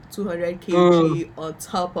a 200 Mm. kg on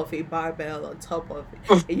top of a barbell, on top of,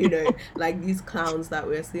 like these clowns that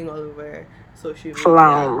we're seeing all over social media.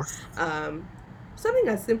 Clowns. Um, Something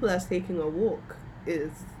as simple as taking a walk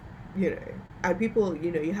is, and people,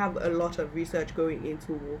 you have a lot of research going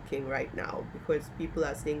into walking right now because people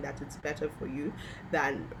are saying that it's better for you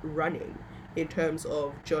than running in terms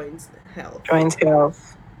of joint health, Joint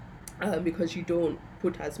health. because you don't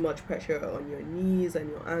put as much pressure on your knees and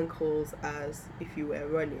your ankles as if you were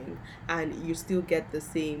running, and you still get the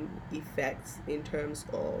same effects in terms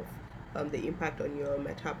of the impact on your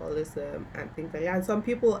metabolism and things like that. And some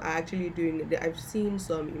people are actually doing, I've seen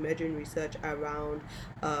some emerging research around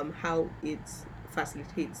how it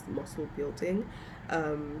facilitates muscle building,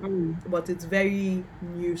 Mm. but it's very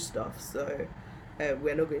new stuff, so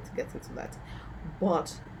we're not going to get into that.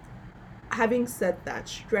 But having said that,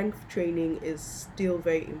 strength training is still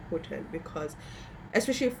very important because,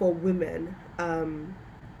 especially for women,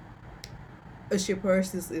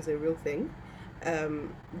 osteoporosis is a real thing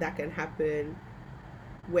that can happen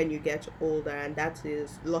when you get older, and that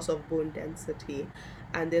is loss of bone density.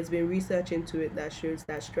 And there's been research into it that shows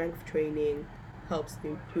that strength training helps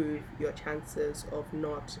improve your chances of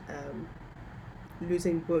not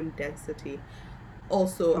losing bone density.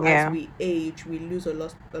 Also, as Yeah. we age, we lose a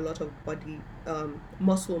lot of body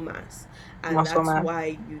muscle mass, and Muscle that's mass.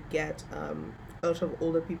 why you get a lot of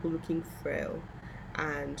older people looking frail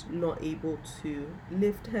and not able to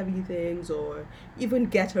lift heavy things or even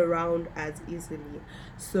get around as easily.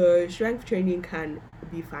 So strength training can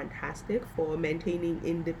be fantastic for maintaining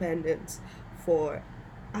independence for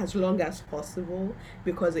as long as possible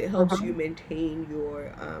because it helps you Mm-hmm. maintain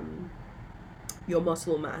your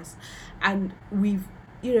muscle mass. And we've,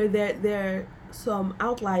 there are some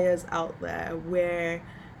outliers out there where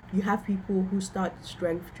you have people who start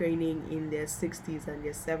strength training in their 60s and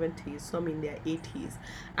their 70s, some in their 80s,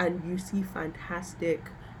 and you see fantastic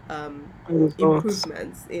Results.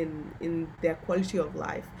 improvements in their quality of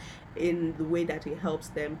life, in the way that it helps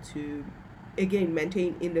them to again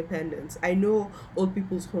maintain independence. I know old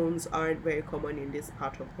people's homes aren't very common in this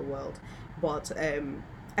part of the world, but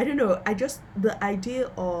I don't know, I just, the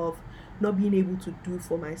idea of not being able to do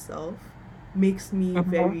for myself makes me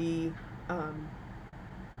Mm-hmm. very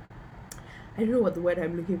I don't know what the word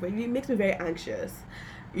I'm looking for. It makes me very anxious.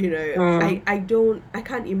 Mm. I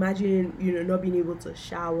can't imagine, not being able to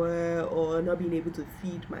shower or not being able to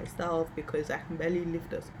feed myself because I can barely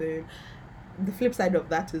lift a spoon. The flip side of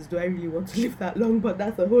that is, do I really want to live that long? But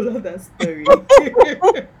that's a whole other story.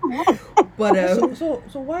 But Okay, so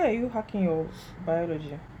why are you hacking your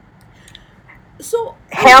biology? so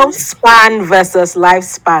Health span versus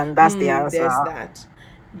lifespan. That's the there's answer. that.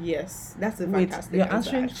 Yes, that's a Wait, fantastic you're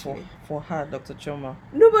answer answering for actually. for her, Dr. Choma.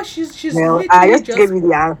 No, but she's Well, I literally just gave just you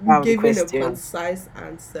the answer of the giving a question. concise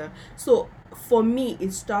answer. So for me,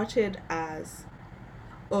 it started as,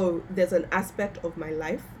 oh, there's an aspect of my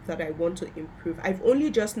life that I want to improve. I've only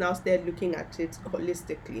just now started looking at it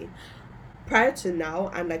holistically. Prior to now,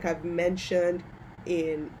 and like I've mentioned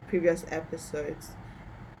in previous episodes,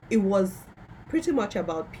 it was pretty much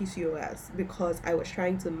about PCOS because I was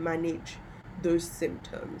trying to manage those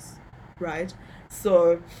symptoms, right?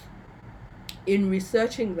 So, in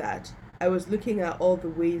researching that, I was looking at all the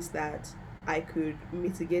ways that I could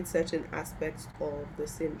mitigate certain aspects of the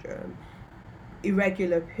syndrome.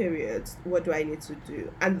 Irregular periods, what do I need to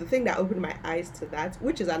do? And the thing that opened my eyes to that,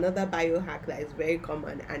 which is another biohack that is very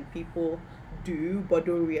common and people do but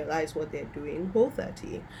don't realize what they're doing,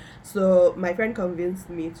 Whole30. So my friend convinced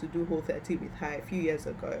me to do Whole30 with her a few years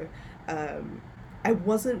ago. I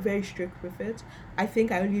wasn't very strict with it. I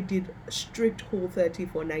think I only did strict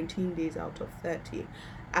Whole30 for 19 days out of 30.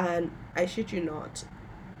 And I shit you not,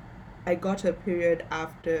 I got a period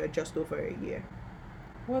after just over a year.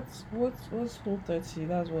 What's Whole30?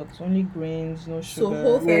 That's what? Only grains, no sugar.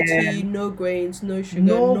 So Whole30, Yeah. no grains, no sugar,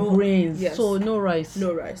 no grains. Yes, So no rice.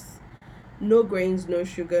 no rice, no grains, no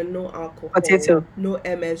sugar, no alcohol, Potato. no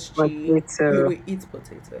MSG. Potato. You will eat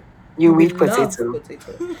potato. You will eat love potato.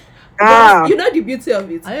 potato. Ah. But you know the beauty of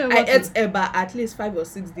it. I I want ate to- eba at least 5 or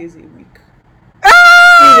 6 days a week. Ah,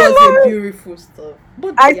 It was a love it. beautiful stuff.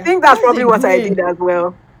 But I Yeah. think that's That's probably a what I grain. did as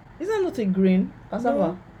well. Is that not a grain? Cassava.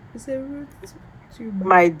 No, it's a root tuber.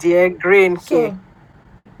 My dear grain So cake. Sorry,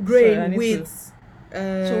 I Grain, need wheat,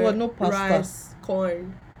 So what, no pasta? rice,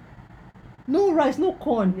 corn. no rice, no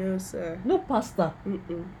corn, No, sir. no pasta.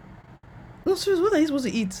 Mm-mm. No, serious. What are you supposed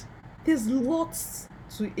to eat? There's lots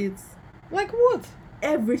to eat. Like what?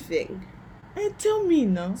 Everything. Hey, tell me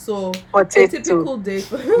now. So Potato. a typical day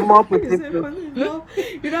for More You say potato. no,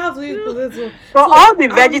 you don't have to eat potato. For So, all the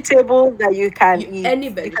vegetables that you can eat, any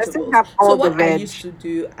you can still vegetables. have So all the what I veg. used to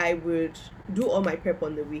do, I would do all my prep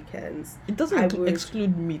on the weekends. It doesn't I would-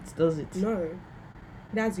 exclude meat, does it? No,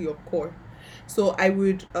 that's your core. So I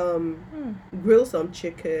would grill some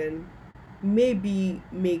chicken, maybe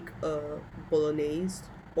make a bolognese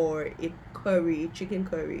or a curry, chicken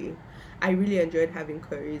curry. I really enjoyed having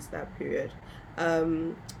curries that period.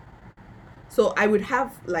 So I would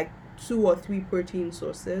have like 2 or 3 protein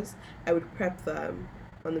sources. I would prep them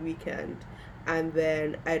on the weekend, and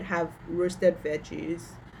then I'd have roasted veggies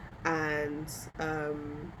and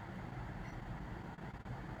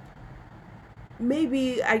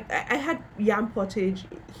maybe I had yam pottage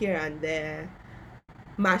here and there.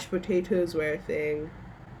 Mashed potatoes were a thing.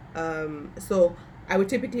 So I would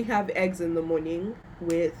typically have eggs in the morning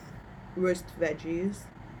with roast veggies,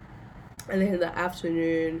 and then in the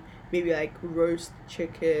afternoon maybe like roast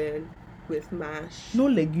chicken with mash. No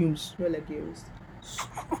legumes. No legumes.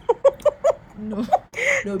 No.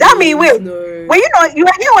 No That mean, beans, wait. no. Well, you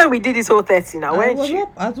were here when we did this Whole30 now, I weren't was you?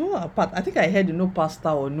 not. I don't know apart. I think I heard no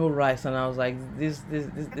pasta or no rice, and I was like, this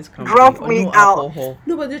can Drop be or me no out. alcohol.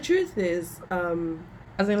 No, but the truth is,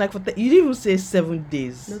 As in, like, you didn't even say 7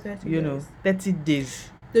 days. No, 30 you know, days. 30 days.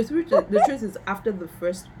 the truth is after the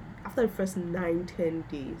first 9-10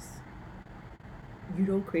 days, you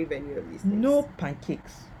don't crave any of these things. No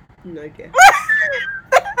pancakes. No, okay.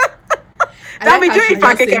 That means you she's eat not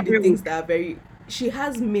pancake saying every the things week. that are very. She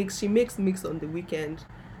makes mix on the weekend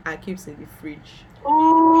and keeps in the fridge.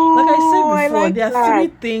 Oh, Like I said before, like there are that.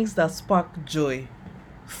 3 things that spark joy.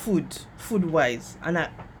 Food wise, and I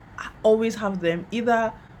always have them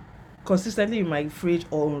either consistently in my fridge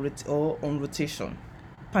or on rotation.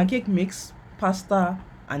 Pancake mix, pasta,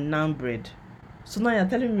 and naan bread. So now you're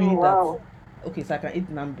telling me Oh, wow. that okay, so I can eat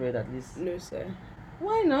naan bread at least. No, sir.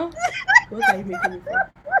 Why not? What are you making it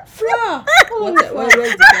for? Flour.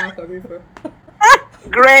 Where's the flour coming from?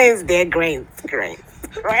 Grains, they're grains.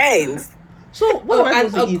 So what Oh, am I and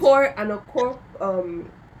supposed to eat?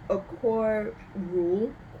 a core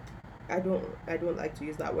rule. I don't like to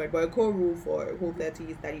use that word, but a core rule for Whole30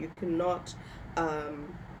 is that you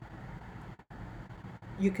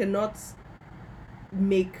cannot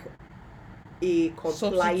make a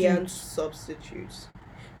compliant substitute.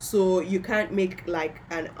 So you can't make like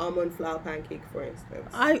an almond flour pancake, for instance.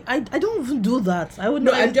 I don't even do that. I would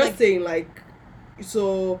No, not. I'm just saying, like,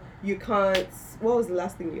 so you can't. What was the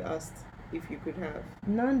last thing you asked? If you could have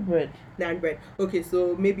naan bread. naan bread. Okay,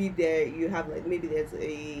 so maybe there's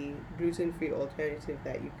a gluten-free alternative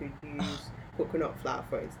that you could use coconut flour,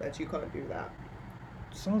 for instance. You can't do that.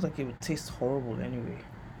 Sounds like it would taste horrible anyway.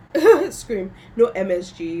 Scream. No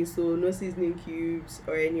MSG, so no seasoning cubes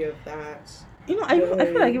or any of that. You know, I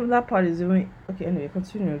feel like even that part is even okay. Anyway,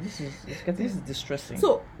 continue. This is distressing.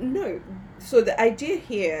 So the idea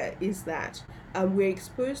here is that we're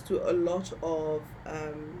exposed to a lot of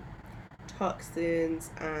toxins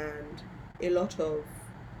and a lot of,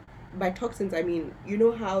 by toxins I mean, you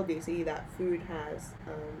know how they say that food has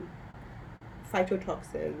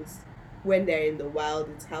phytotoxins when they're in the wild.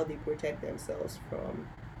 It's how they protect themselves from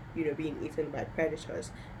being eaten by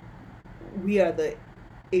predators. we are the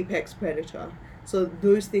apex predator. So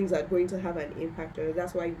those things are going to have an impact on us.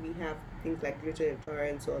 That's why we have things like gluten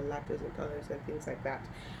intolerance or lactose intolerance and things like that.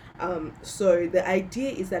 So the idea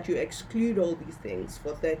is that you exclude all these things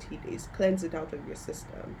for 30 days, cleanse it out of your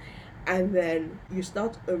system, and then you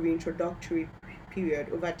start a reintroductory period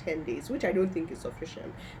over 10 days, which I don't think is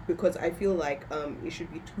sufficient, because I feel like it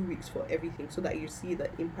should be 2 weeks for everything, so that you see the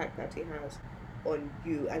impact that it has on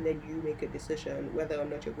you, and then you make a decision whether or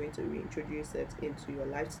not you're going to reintroduce it into your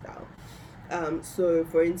lifestyle. So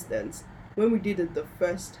for instance, when we did it the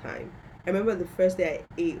first time, I remember the first day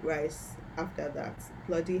I ate rice after that.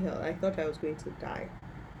 Bloody hell, I thought I was going to die.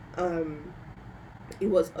 Um, it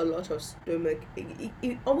was a lot of stomach.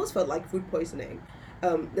 It almost felt like food poisoning.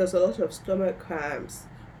 There was a lot of stomach cramps,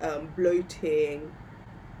 bloating.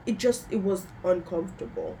 It was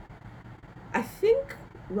uncomfortable. I think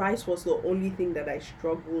rice was the only thing that I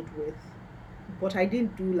struggled with, but I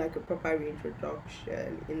didn't do like a proper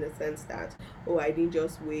reintroduction in the sense that, oh, I didn't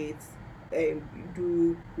just wait and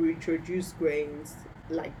do reintroduce grains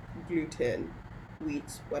like gluten, wheat,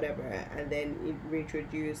 whatever, and then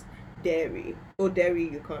reintroduce dairy. Oh, dairy,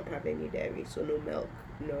 you can't have any dairy, so no milk,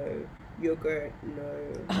 no yogurt,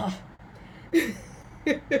 no.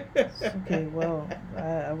 Okay, well,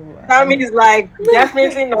 That means like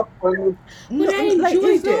definitely not for me. no, But I like it's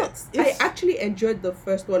enjoyed not. it. I It's actually enjoyed the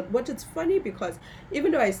first one. But it's funny because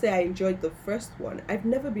even though I say I enjoyed the first one, I've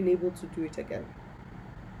never been able to do it again.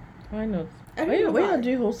 why not? I don't know When you why.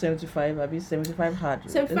 do whole 75, I mean 75 hard.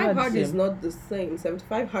 It's 75 not the hard is same. not the same.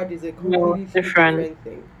 75 hard is a No, completely different. different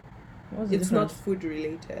thing. What's the It's not difference? food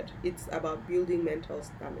related. It's about building mental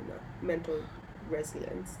stamina, mental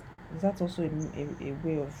resilience. Is that also a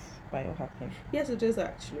way of biohacking? Yes, it is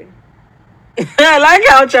actually. I like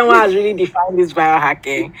how Chenwa has really defined this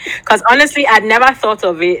biohacking. Because honestly, I'd never thought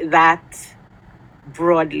of it that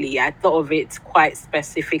broadly. I thought of it quite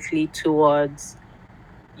specifically towards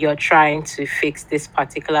you're trying to fix this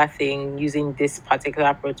particular thing using this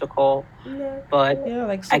particular protocol. No, But Yeah,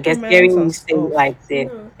 like I guess supplements hearing and you say it stuff. like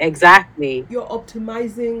this, no. exactly. You're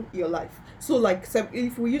optimizing your life. So, like,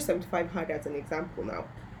 if we use 75 hard as an example now,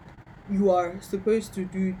 you are supposed to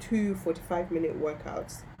do two 45-minute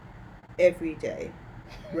workouts every day,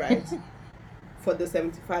 right? For the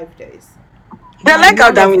 75 days. I And like how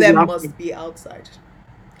one that of means them nothing. must be outside.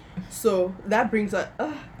 So that brings us.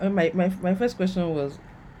 My first question was,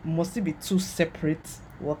 must it be two separate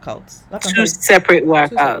workouts? Two separate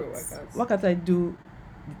Two separate workouts. Why workouts. can't I do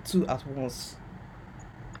the two at once?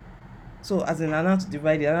 So as in, I have to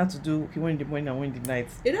divide it. I have to do okay, one in the morning and one in the night.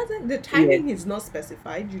 It doesn't. The Yeah. timing is not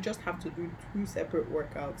specified. You just have to do two separate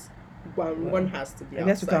workouts. One Well, has to be I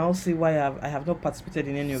guess you can outside. all see why I have not participated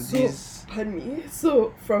in any of So, these. pardon me.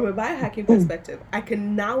 So, from a biohacking perspective, I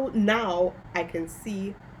can now I can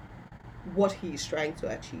see what he is trying to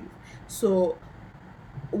achieve. So,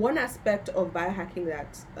 one aspect of biohacking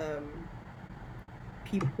that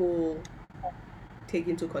people take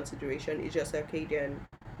into consideration is your circadian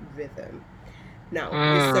rhythm. Now,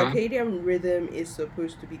 the circadian rhythm is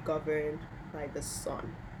supposed to be governed by the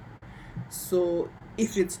sun. So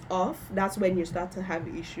if it's off, that's when you start to have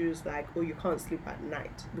issues like, oh, you can't sleep at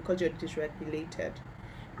night because you're dysregulated.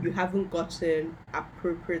 You haven't gotten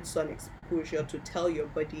appropriate sun exposure to tell your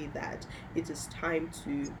body that it is time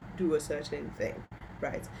to do a certain thing,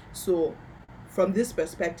 right? So from this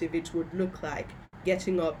perspective, it would look like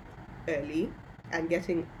getting up early and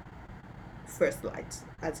getting first light,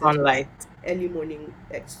 as it were, Sunlight. early morning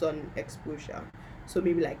sun exposure. So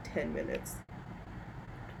maybe like 10 minutes.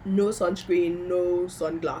 No sunscreen, no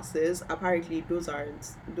sunglasses. Apparently, those are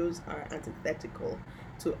antithetical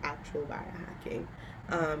to actual biohacking,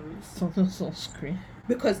 Sunscreen.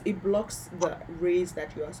 because it blocks the rays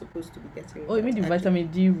that you are supposed to be getting. Oh, you mean the vitamin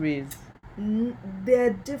D rays? They're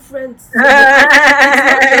different. So it's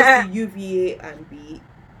not just the UVA and the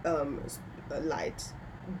light.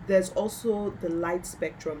 There's also the light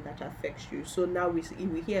spectrum that affects you. So now we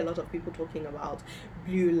hear a lot of people talking about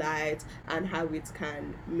blue light and how it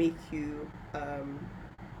can make you and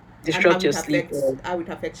Disrupt your sleep. how it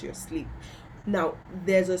affects your sleep. Now,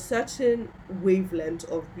 there's a certain wavelength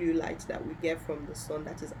of blue light that we get from the sun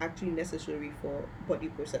that is actually necessary for body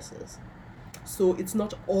processes. So it's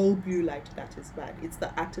not all blue light that is bad. It's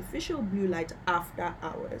the artificial blue light after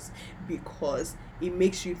hours, because it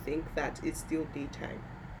makes you think that it's still daytime.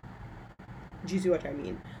 Do you see what I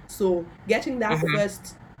mean? So getting that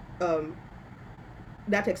first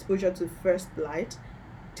that exposure to first light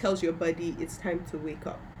tells your body it's time to wake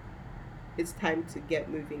up. It's time to get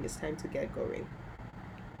moving. It's time to get going.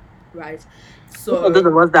 right? For those So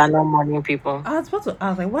of us that are not morning people, I was about to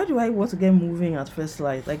ask, like, why do I want to get moving at first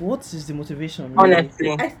light? Like, what is the motivation, really?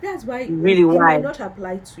 honestly, that's why really it might why? not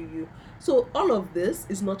apply to you. So all of this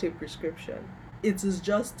is not a prescription. It is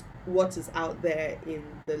just what is out there in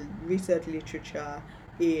the research literature,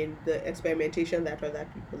 in the experimentation that other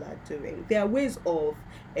people are doing. There are ways of,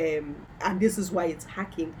 and this is why it's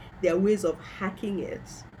hacking. There are ways of hacking it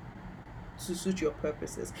to suit your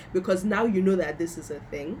purposes, because now you know that this is a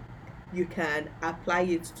thing. You can apply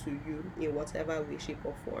it to you in whatever way, shape,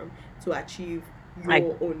 or form to achieve Like,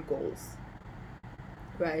 your own goals,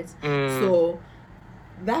 right? mm, So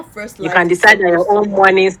that first you light can is decide that your supposed to, own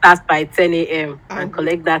morning starts by 10 a.m. and and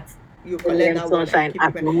collect that you 10 collect a.m. that one and sunshine keep as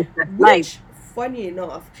it back. your first light. Which, funny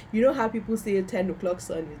enough, you know how people say 10 o'clock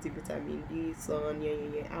sun is the vitamin D sun,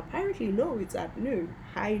 yeah. Apparently, no, it's at noon,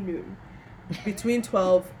 high noon, between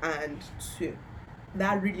 12 and 2.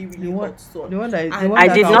 That really, The really one, hot sun. the And one I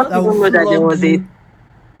that did it's can not that just, will even know that there flog was a you.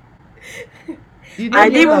 You and I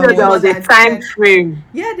don't you're know didn't even not that know the there what? one was a that time spent. frame.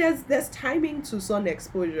 Yeah, there's timing to sun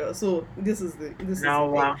exposure. So this is the Now,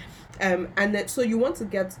 thing. wow. And then, so you want to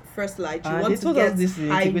get first light, you And want they to told us get this in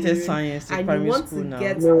high integrated noon, science in and you primary want to school now.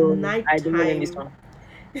 get No, I didn't know this nighttime. one.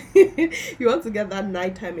 You want to get that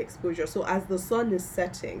nighttime exposure. So as the sun is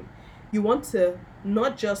setting, you want to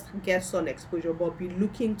not just get sun exposure, but be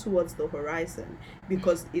looking towards the horizon,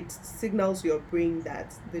 because it signals your brain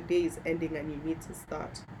that the day is ending and you need to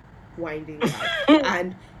start winding down.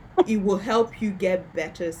 And it will help you get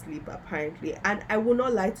better sleep, apparently. And I will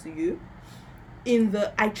not lie to you,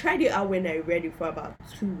 I tried it out when I read it for about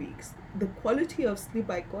 2 weeks. The quality of sleep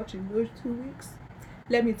I got in those 2 weeks,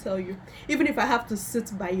 let me tell you, even if I have to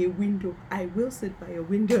sit by a window, I will sit by a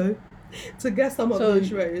window to get some of So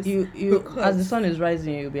those rays, you as the because sun is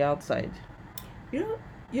rising, you'll be outside. you know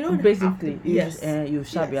you don't have to. Basically, Yes, you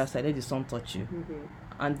shall be yes. outside. Let the sun touch you, Mm-hmm.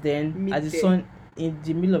 and then as the Midday. sun in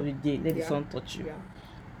the middle of the day, let the Yeah, sun touch you, yeah,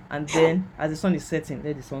 and then as the sun is setting,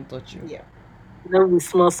 let the sun touch you. yeah. That was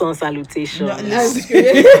small sun No, I'm salutations.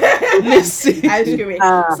 screaming. I'm listen. screaming.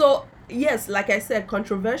 Ah, So yes, like I said,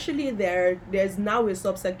 controversially, there's now a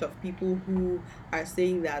subsect of people who are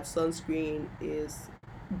saying that sunscreen is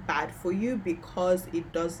bad for you because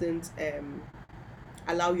it doesn't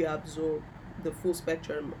allow you to absorb the full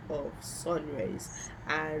spectrum of sun rays,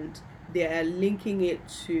 and they're linking it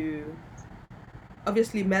to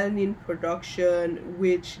obviously melanin production,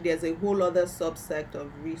 which there's a whole other subset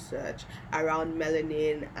of research around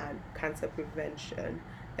melanin and cancer prevention.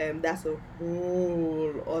 That's a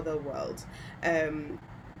whole other world. um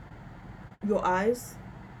your eyes,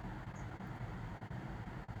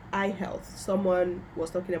 eye health. Someone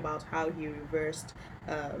was talking about how he reversed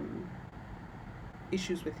um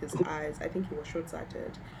issues with his eyes. I think he was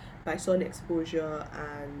short-sighted by sun exposure,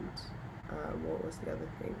 and what was the other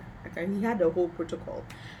thing? Okay, he had a whole protocol,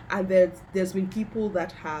 and there's been people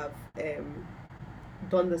that have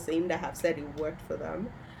done the same, that have said it worked for them,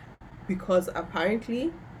 because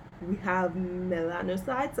apparently we have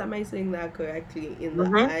melanocytes, am I saying that correctly, in the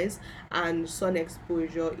mm-hmm. eyes, and sun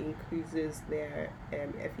exposure increases their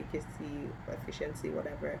efficacy, efficiency,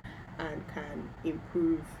 whatever, and can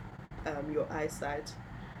improve your eyesight.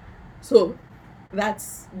 So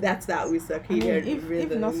that's that with I mean, circadian if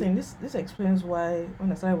rhythm, nothing, this explains why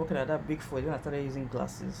when I started working at that big four, when I started using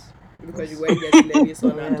glasses, because you because weren't getting any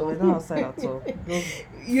sun at all. we're not outside at all. Those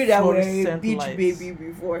You that were a fluorescent beach baby lights,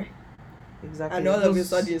 before, and exactly. all of a Those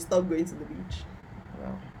sudden you stopped going to the beach.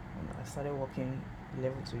 well, when I started working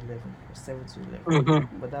 11 to 11 or 7 to 11,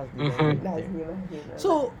 Mm-hmm. but that's neither here Mm-hmm. nor That's there. neither here nor there.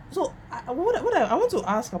 So I want to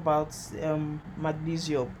ask about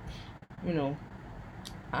magnesium, you know,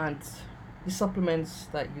 and the supplements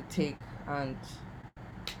that you take, and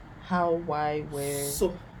how, why, where.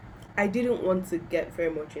 So I didn't want to get very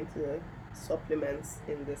much into supplements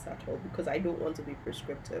in this at all, because I don't want to be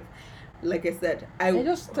prescriptive. Like I said, And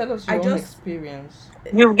just tell us I your own just experience.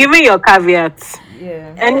 You've given your caveats.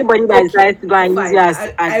 Yeah. Anybody that okay, decides to go and use you fine.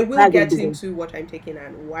 as I will that's your get business. into what I'm taking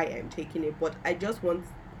and why I'm taking it, but I just want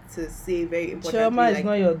to say very importantly, Chioma is like,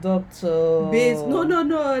 not your based, no, doctor. no,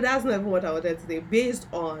 no, that's not even what I wanted to say. Based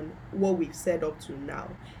on what we've said up to now,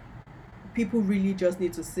 people really just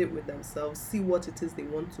need to sit with themselves, see what it is they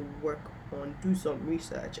want to work on, do some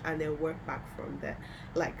research, and then work back from there.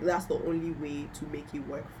 Like, that's the only way to make it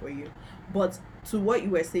work for you. But to what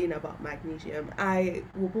you were saying about magnesium, I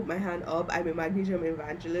will put my hand up. I'm a magnesium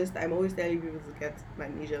evangelist. I'm always telling people to get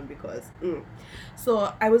magnesium because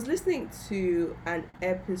so I was listening to an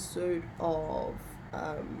episode of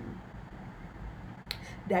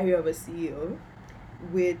Diary of a CEO,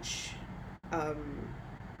 which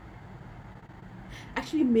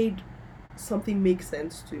actually made something makes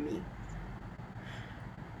sense to me.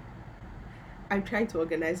 I'm trying to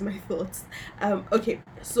organize my thoughts. Okay,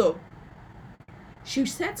 so she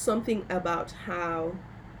said something about how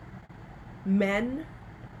men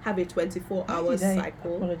have a 24-hour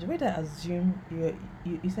cycle. Apology. Why did I assume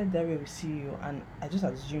you said that we will see you, and I just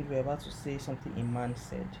assumed we were about to say something a man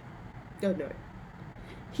said. Oh no.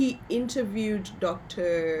 He interviewed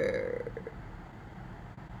Dr.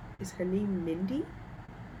 Is her name Mindy?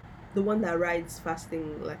 The one that rides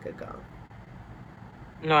fasting like a girl.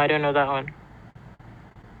 No, I don't know that one.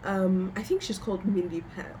 I think she's called Mindy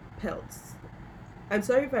Peltz. I'm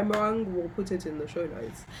sorry if I'm wrong, we'll put it in the show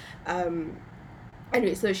notes.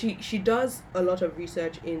 Anyway, so she does a lot of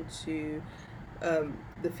research into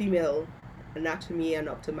the female anatomy and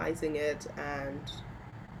optimizing it and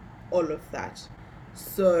all of that.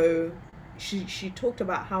 So she talked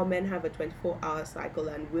about how men have a 24-hour cycle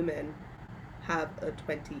and women have a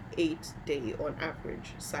 28-day on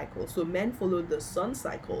average cycle. So men follow the sun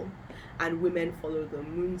cycle and women follow the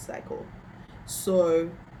moon cycle.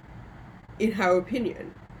 So in her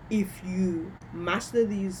opinion, if you master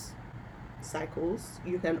these cycles,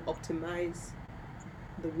 you can optimize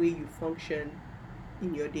the way you function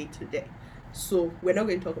in your day-to-day. So we're not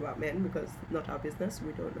going to talk about men because not our business.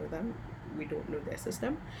 We don't know them. We don't know their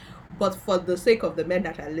system. But for the sake of the men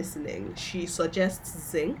that are listening, she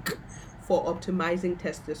suggests zinc for optimizing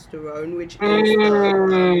testosterone, which is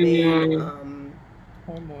the main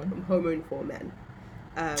hormone for men.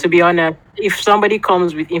 To be honest, if somebody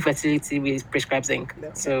comes with infertility, we prescribe zinc.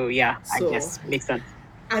 Okay. So yeah, I guess makes sense.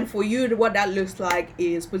 And for you, what that looks like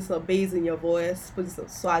is putting some bass in your voice, putting some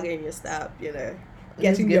swagger in your step,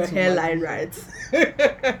 getting your hairline right.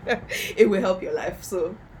 It will help your life.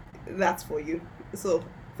 So that's for you. So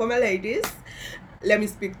for my ladies, let me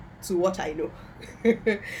speak to what I know.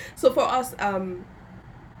 So for us,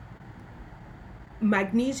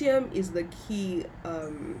 magnesium is the key.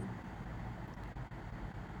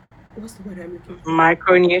 What's the word I'm looking for?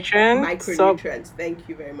 Micronutrients. Thank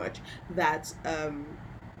you very much. That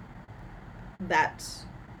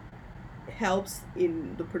helps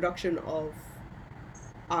in the production of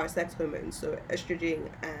our sex hormones, so estrogen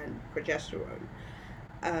and progesterone.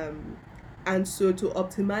 And so to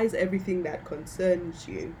optimize everything that concerns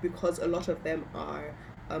you, because a lot of them are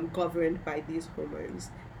governed by these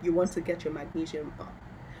hormones, you want to get your magnesium up.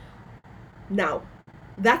 Now,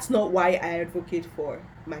 that's not why I advocate for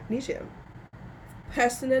magnesium.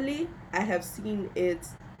 Personally, I have seen it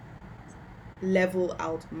level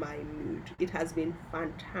out my mood. It has been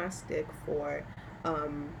fantastic for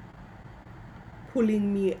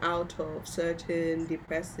pulling me out of certain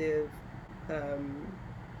depressive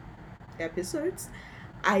episodes.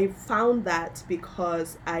 I found that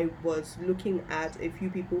because I was looking at a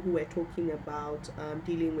few people who were talking about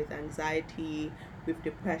dealing with anxiety, with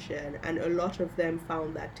depression, and a lot of them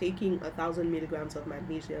found that taking 1,000 milligrams of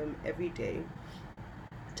magnesium every day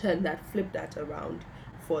flipped that around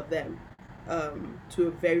for them to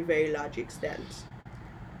a very, very large extent.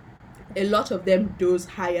 A lot of them dose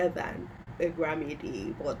higher than a gram a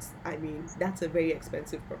day, but I mean that's a very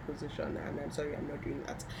expensive proposition, and I'm sorry I'm not doing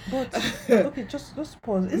that. But okay, just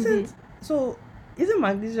pause. Isn't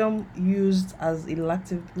magnesium used as a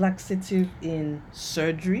laxative in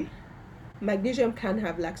surgery? Magnesium can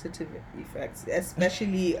have laxative effects,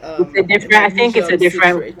 especially I think it's a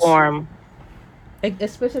different form.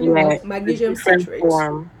 Especially magnesium citrate,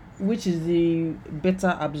 which is the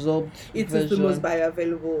better absorbed version. It is the most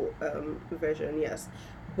bioavailable version, yes.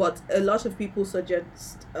 But a lot of people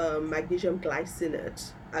suggest magnesium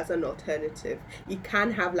glycinate as an alternative. It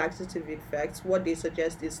can have laxative effects. What they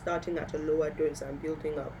suggest is starting at a lower dose and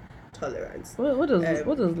building up tolerance. What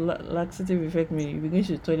does laxative effect mean? You begin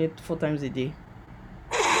to toilet 4 times a day?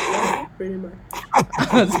 Yeah, pretty much.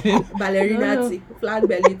 Ballerina tea, flat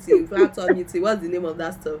belly tea, flat tummy tea. What's the name of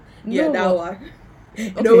that stuff? Yeah, that one.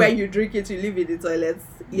 You know when you drink it, you leave in the toilets.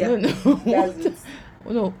 Yeah, that's it.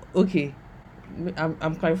 No, okay.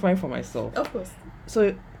 I'm clarifying for myself. Of course.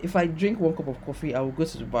 So if I drink 1 cup of coffee, I will go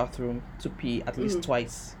to the bathroom to pee at least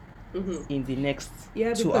twice in the next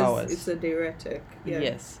 2 hours. It's a diuretic. Yeah.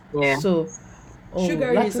 Yes. Yeah. So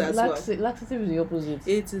sugar is as well. Laxative is the opposite.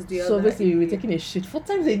 It is the other. So basically, we're taking a shit 4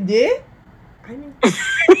 times a day. I mean,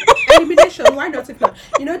 elimination. Why not? If not,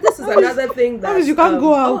 this is another thing that you can't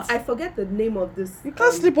go out. Oh, I forget the name of this. You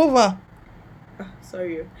can't sleep over.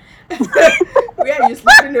 Sorry. Where are you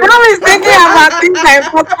sleeping over? I was thinking about things I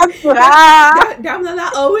forgot to ask.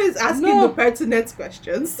 Damnala always asking the pertinent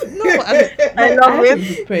questions. No, I love it.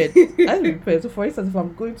 I have to be prepared. So, for instance, if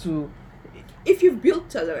I'm going to, if you've built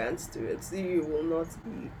tolerance to it, you will not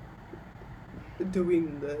be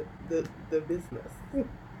doing the business.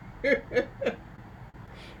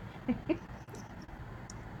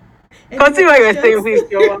 Any Continue more what you were saying, questions? please,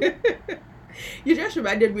 Joa. You just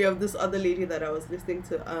reminded me of this other lady that I was listening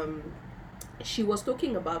to. She was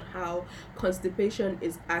talking about how constipation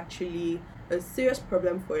is actually a serious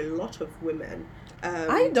problem for a lot of women.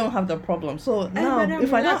 I don't have the problem. So Hey, now, madam,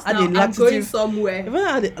 if I now relax add now. a I'm going laxative, somewhere. if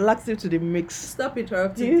I add a laxative to the mix, Stop do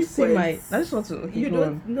interrupting you the see my? points. I just want to. Okay, You go don't.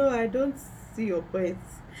 on. No, I don't see your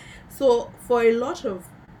points. So for a lot of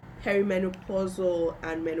perimenopausal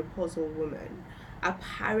and menopausal women,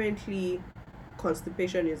 apparently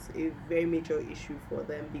constipation is a very major issue for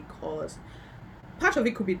them because part of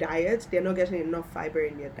it could be diet. They're not getting enough fiber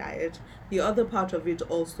in their diet. The other part of it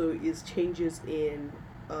also is changes in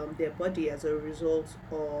their body as a result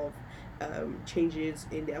of changes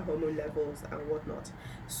in their hormone levels and whatnot.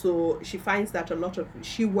 So she finds that a lot of,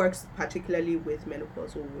 she works particularly with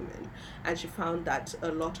menopausal women, and she found that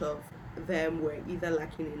a lot of them were either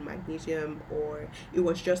lacking in magnesium or it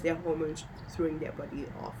was just their hormones throwing their body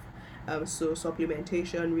off. So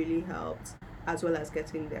supplementation really helped, as well as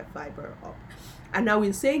getting their fiber up. And now,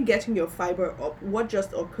 in saying getting your fiber up, what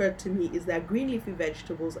just occurred to me is that green leafy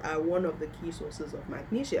vegetables are one of the key sources of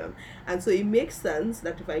magnesium. And so it makes sense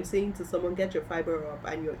that if I'm saying to someone, get your fiber up,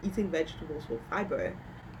 and you're eating vegetables for fiber,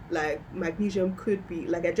 like magnesium could be,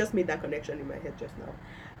 like I just made that connection in my head just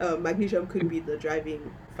now. Magnesium could be the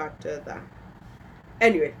driving factor there.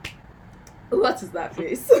 Anyway, what is that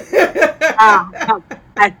face? Ah,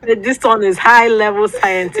 I said this one is high level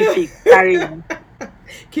scientific. Carry on.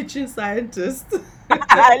 Kitchen scientist.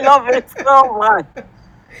 I love it so much.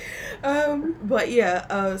 But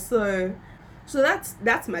yeah, so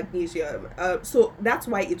that's magnesium. So that's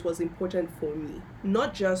why it was important for me,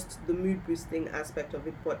 not just the mood boosting aspect of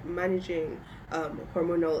it, but managing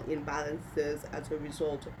hormonal imbalances as a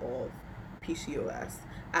result of PCOS.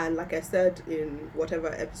 And like I said in whatever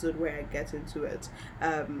episode where I get into it,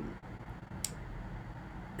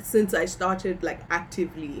 since I started like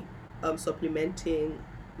actively supplementing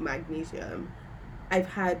magnesium, I've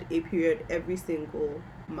had a period every single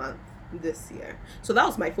month this year. So that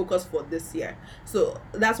was my focus for this year. So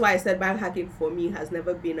that's why I said biohacking for me has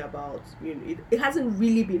never been about, it hasn't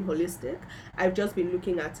really been holistic. I've just been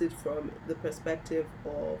looking at it from the perspective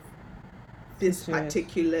of this Yes.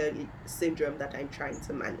 particular syndrome that I'm trying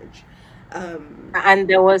to manage. And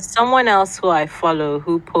there was someone else who I follow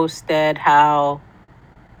who posted how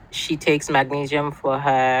she takes magnesium for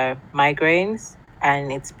her migraines,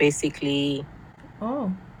 and it's basically,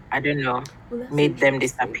 Oh, I don't know, Well, that's made them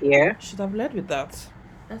interesting. disappear. should have led with that.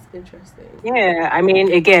 That's interesting. Yeah, I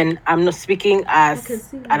mean, again, I'm not speaking I can as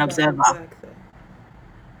see how an that observer. would work though.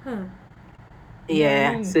 Huh. Yeah, I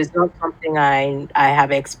Yeah, mean, so it's not something I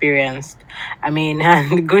have experienced. I mean,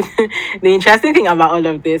 and the good, the interesting thing about all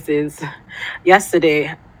of this is,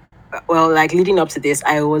 yesterday, well, like leading up to this,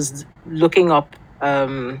 I was looking up,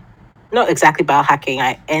 not exactly biohacking.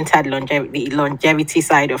 I entered the longevity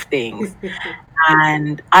side of things,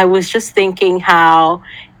 and I was just thinking how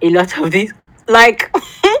a lot of these, like,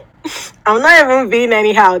 I'm not even being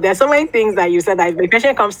anyhow. There's so many things that you said that if the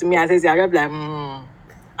question comes to me and says, you're just like,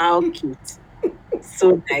 how cute,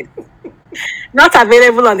 so nice. Not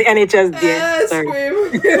available on the NHS, dear. Sorry. Scream.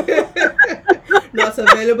 Not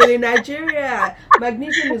available in Nigeria.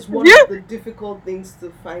 Magnesium is one Yeah. of the difficult things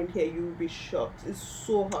to find here. You will be shocked. It's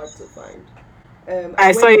so hard to find. I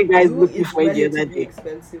And saw when you you guys do, looking it's for it the other relatively day.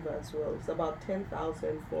 expensive as well. It's about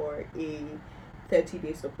 10,000 for a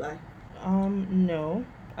 30-day supply. no,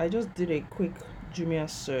 I just did a quick Jumia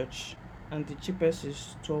search, and the cheapest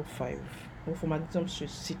is 12.5. Well, for magnesium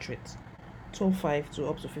citrate, 12.5 to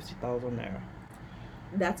up to 50,000 naira.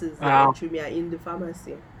 That is Wow. Jumia in the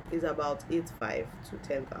pharmacy is about 8,500 to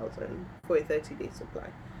 10,000 for a 30-day supply.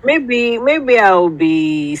 Maybe I'll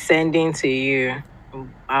be sending to you.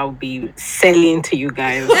 I'll be selling to you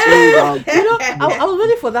guys. Maybe that'll You know, be. I was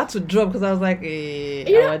waiting for that to drop because I was like, our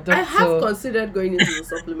I have doctor. considered going into the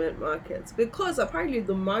supplement markets because apparently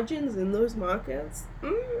the margins in those markets.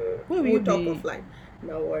 Where will you We'll talk be? offline.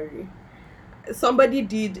 No worry. Somebody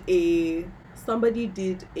did a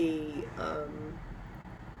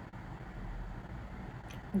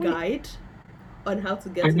guide on how to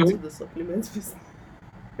get into Mhm. the supplements business.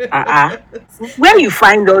 Uh-uh. Where you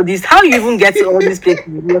find all this? How you even get to all these places?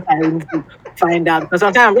 What I need to find out. Because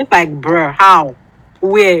sometimes I'm just like, bruh, how?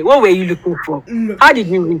 Where? What were you looking for? Look, How did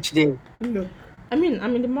you reach there? look. I mean,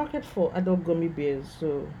 I'm in the market for adult gummy bears,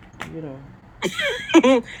 so you know.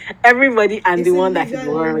 Everybody and the It's one that is illegal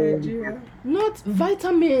in worrying. Nigeria. Not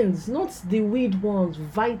vitamins, not the weed ones.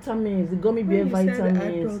 Vitamins, the gummy When bear you said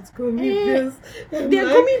vitamins. adults gummy Eh, bears, I'm they're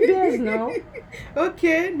like, gummy bears now.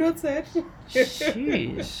 okay, noted.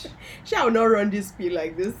 Sheesh. Shall not run this spiel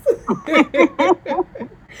like this.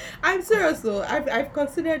 I'm serious though. I've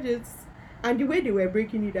considered it, and the way they were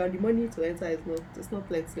breaking it down, the money to enter is not, it's not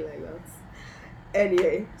plenty like that.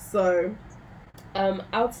 Anyway, so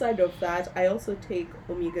outside of that, I also take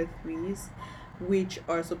omega 3s, which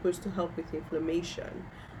are supposed to help with inflammation.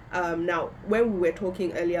 Now, when we were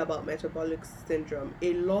talking earlier about metabolic syndrome,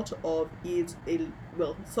 a lot of it,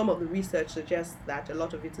 well, some of the research suggests that a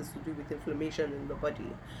lot of it is to do with inflammation in the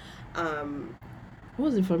body. Um,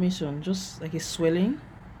 What's information? Just like a swelling?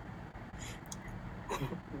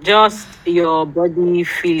 Just your body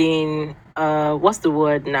feeling, what's the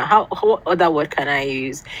word now? What other word can I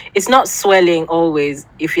use? It's not swelling always.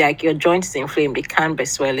 If like your joint is inflamed, it can be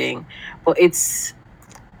swelling, but it's,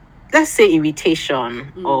 let's say,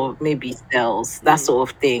 irritation mm, or maybe cells, that mm, sort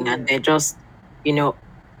of thing, and yeah, they're just, you know,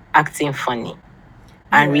 acting funny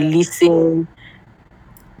and yeah, releasing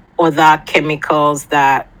other chemicals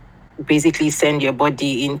that basically send your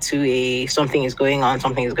body into a something is going on,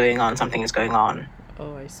 something is going on, something is going on.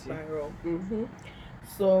 Oh, I see. spiral.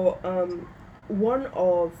 So, one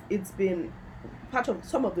of it's been part of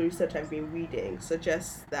some of the research I've been reading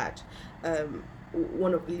suggests that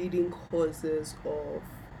one of the leading causes of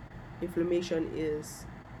inflammation is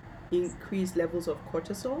increased levels of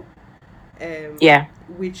cortisol, um, Yeah,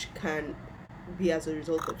 which can be as a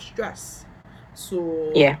result of stress.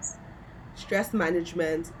 So, yeah. stress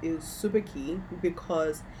management is super key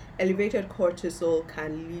because elevated cortisol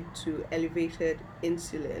can lead to elevated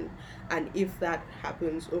insulin. And if that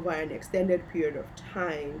happens over an extended period of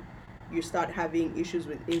time, you start having issues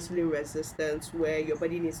with insulin resistance where your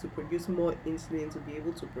body needs to produce more insulin to be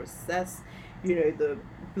able to process, the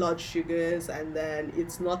blood sugars, and then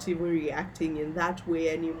it's not even reacting in that way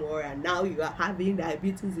anymore, and now you are having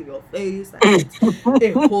diabetes in your face, and it's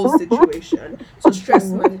a whole situation. So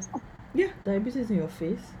stress What? man yeah, Diabetes in your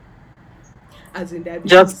face? as in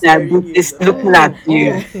diabetes Just staring you in diabetes the looking face. at Oh, oh, you.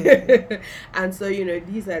 Yeah. okay, okay. And so,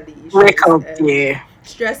 these are the Wake issues. up, dear.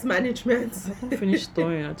 Stress management. I haven't finished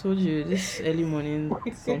storing. I told you this early morning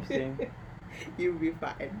something. You'll be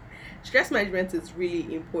fine. Stress management is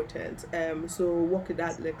really important. So what could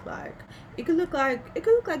that look like? It could look like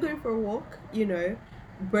going for a walk,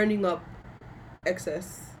 burning up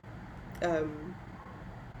excess um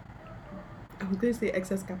I was going to say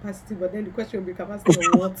excess capacity, but then the question will be capacity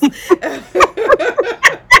of what?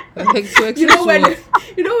 Like to you know excess when what?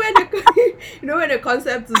 when the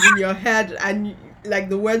concept is in your head and like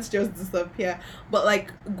the words just disappear. But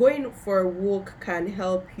like going for a walk can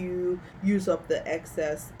help you use up the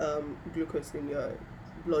excess glucose in your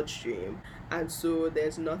bloodstream, and so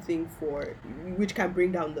there's nothing for which can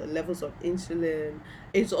bring down the levels of insulin.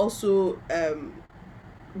 It's also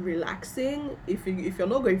relaxing. If you're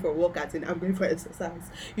not going for a walk, as in I'm going for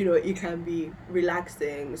exercise, it can be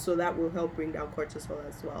relaxing, so that will help bring down cortisol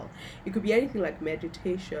as well. It could be anything like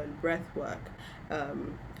meditation, breath work.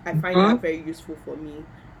 I find Mhm. that very useful for me.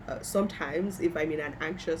 Sometimes if I'm in an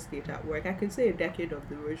anxious state at work, I can say a decade of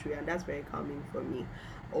the rosary, and that's very calming for me.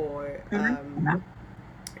 Or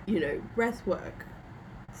breath work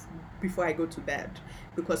before I go to bed,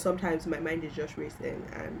 because sometimes my mind is just racing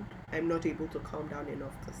and I'm not able to calm down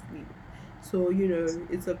enough to sleep. So,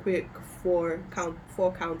 it's a quick four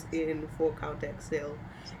count in, four count exhale,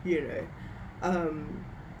 you know. Um,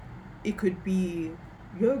 it could be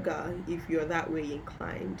yoga if you're that way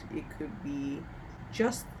inclined. It could be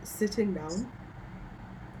just sitting down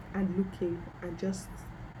and looking and just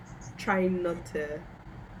trying not to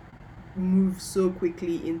move so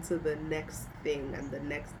quickly into the next thing and the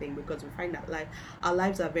next thing, because we find that our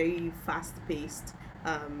lives are very fast paced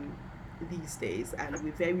these days, and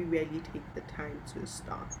we very rarely take the time to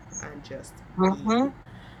stop and just be. Mhm.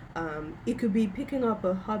 It could be picking up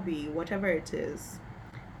a hobby, whatever it is.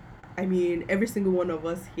 I mean, every single one of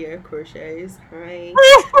us here crochets. Hi,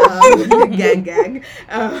 gang, gang.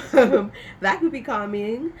 That could be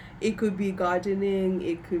calming. It could be gardening.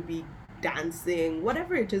 It could be dancing.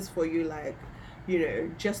 Whatever it is for you, like,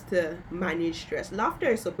 just to manage stress. Laughter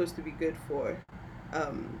is supposed to be good for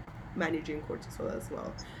um, managing cortisol as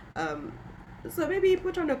well. Um, so maybe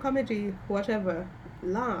put on a comedy, whatever.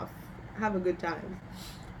 Laugh, have a good time.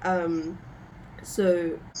 Um,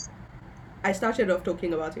 so I started off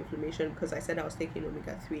talking about inflammation because I said I was taking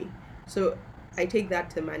omega 3. So I take that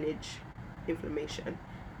to manage inflammation.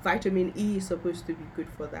 Vitamin E is supposed to be good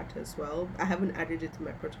for that as well. I haven't added it to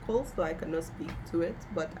my protocol, so I cannot speak to it,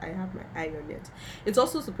 but I have my eye on it. It's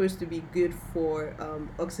also supposed to be good for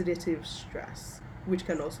oxidative stress, which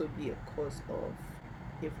can also be a cause of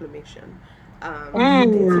inflammation.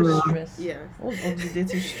 Oxidative Mm. stress. Yeah. What's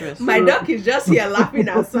oxidative stress? My duck is just here laughing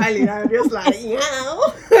and smiling. I'm just like, yeah.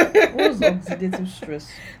 What's oxidative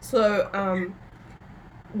stress? So,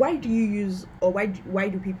 why do you use, or why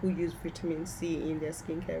do people use vitamin C in their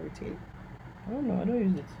skincare routine? I don't know. I don't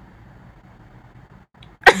use it.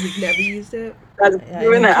 You've never used it? That's Yeah,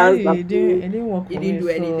 when I asked initially that. it didn't work for It me, didn't do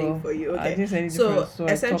anything so for you. I Okay. didn't see any So difference. So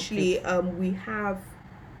I stopped essentially, it.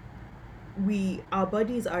 our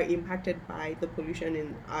bodies are impacted by the pollution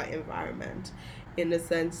in our environment, in the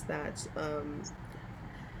sense that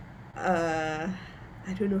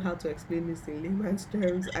I don't know how to explain this in layman's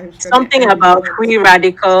terms. I'm struggling. Something I about will free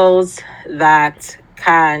radicals that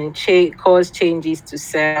can cause changes to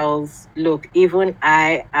cells. Look, even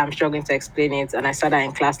I am struggling to explain it, and I sat down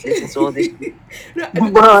in class listening to all this. No,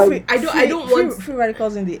 But I don't want. Free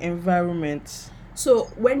radicals in the environment. So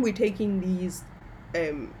when we're taking these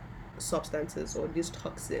um, substances or these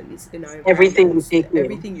toxins in our everything we environments, take in.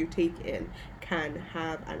 everything you take in can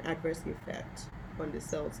have an adverse effect on the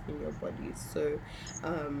cells in your body. So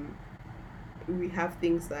we have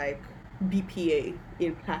things like BPA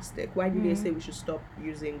in plastic. Why do they say we should stop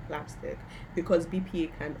using plastic? Because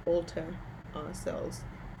BPA can alter our cells,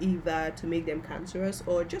 either to make them cancerous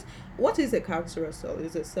or just, what is a cancerous cell?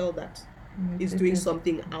 Is a cell that is doing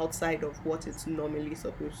something outside of what it's normally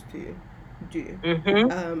supposed to do.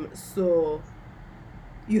 So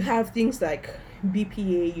you have things like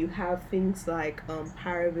BPA, you have things like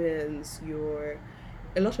parabens,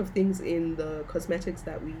 a lot of things in the cosmetics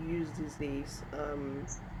that we use these days.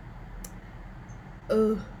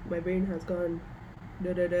 Oh, my brain has gone.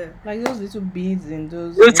 Like those little beads in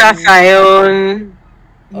those. Glutathione,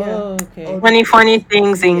 Yeah. Oh, okay. funny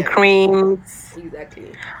things in Yeah, creams.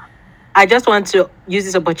 exactly. I just want to use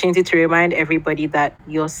this opportunity to remind everybody that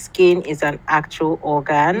your skin is an actual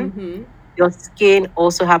organ. Mm-hmm. Your skin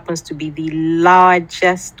also happens to be the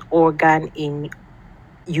largest organ in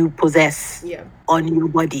you possess Yeah. on your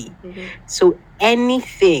body. Mm-hmm. So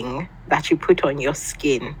anything that you put on your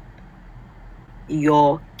skin,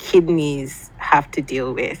 your kidneys have to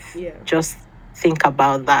deal with. Yeah. Just think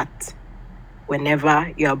about that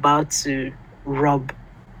whenever you're about to rub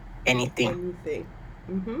anything.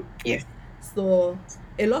 Mm-hmm. Yes. So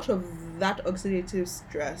a lot of that oxidative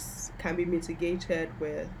stress can be mitigated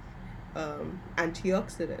with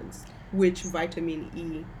antioxidants, which vitamin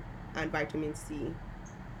E and vitamin C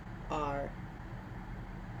are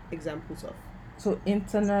examples of. So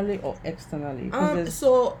internally or externally? Because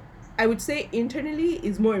So I would say internally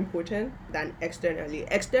is more important than externally.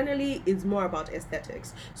 Externally is more about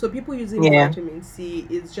aesthetics. So people using Yeah. vitamin C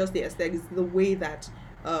is just the aesthetics, the way that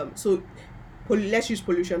let's use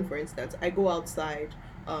pollution for instance. I go outside,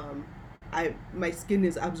 my skin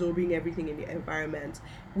is absorbing everything in the environment.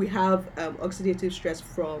 We have oxidative stress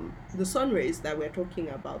from the sun rays that we're talking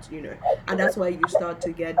about, and that's why you start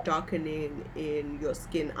to get darkening in your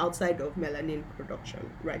skin outside of melanin production,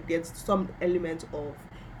 right? There's some element of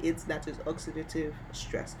it that is oxidative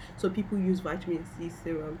stress. So people use vitamin C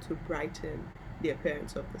serum to brighten the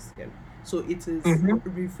appearance of the skin. So it is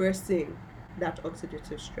reversing that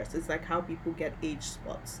oxidative stress. It's like how people get age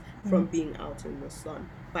spots from being out in the sun.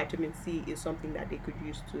 Vitamin C is something that they could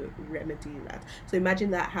use to remedy that. So imagine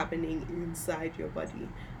that happening inside your body.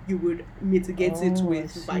 You would mitigate it Oh, I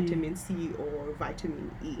with see. vitamin C or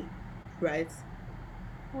vitamin E, right?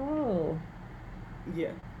 Oh.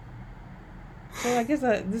 Yeah. So I guess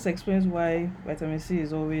that this explains why vitamin C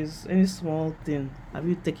is always any small thing. Have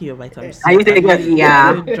you taken your vitamin C? Are you taking Have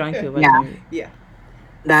yeah. you drank your Yeah. vitamin? Yeah.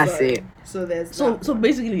 That's so, it. So there's So that so one.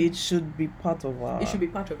 basically it should be part of our It should be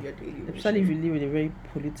part of your daily especially if routine. you live in a very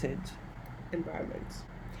polluted environment.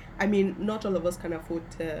 I mean, not all of us can afford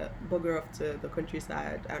to bugger off to the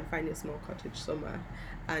countryside and find a small cottage somewhere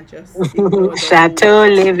and just ignore the Chateau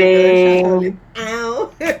whole living.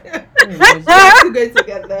 Ow! reminds We me, have to go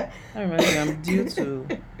together. that reminds me I'm due to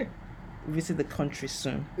visit the country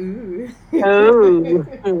soon. Ooh.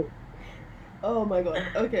 Oh. Oh my god.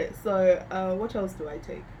 Okay, so what else do I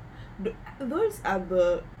take? Those are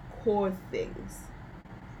the core things,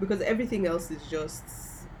 because everything else is just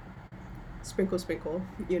sprinkle,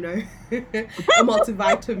 a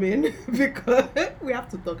multivitamin, because we have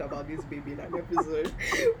to talk about this baby in an episode,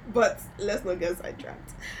 but let's not get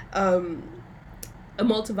sidetracked. A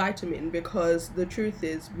multivitamin, because the truth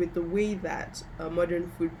is, with the way that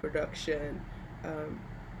modern food production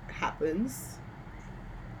happens,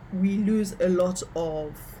 we lose a lot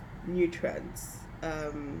of nutrients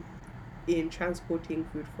in transporting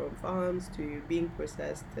food from farms to being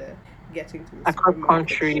processed to getting to the Across supermarket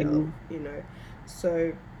country. shelf,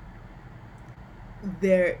 So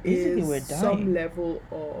there Basically, is we're some dying. level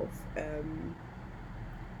of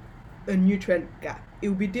a nutrient gap. It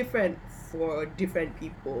will be different for different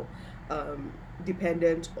people,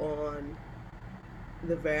 dependent on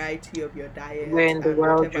the variety of your Where diet in the and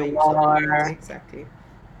world whatever you you supplement. are. Exactly.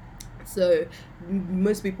 So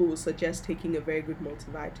most people will suggest taking a very good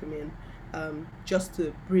multivitamin, just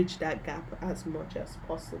to bridge that gap as much as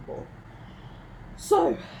possible.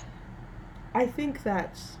 So I think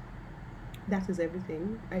that is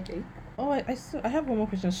everything. I think. Oh, I have one more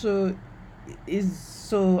question.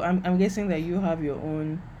 I'm guessing that you have your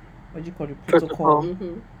own, what do you call it, Protocol.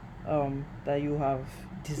 protocol, Mm-hmm. that you have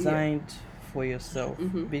Yeah. designed for yourself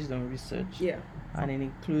Mm-hmm. based on research, Yeah. and it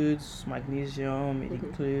includes magnesium, it Mm-hmm.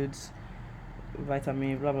 includes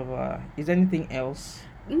vitamin, blah blah blah. Is there anything else?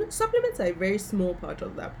 Supplements are a very small part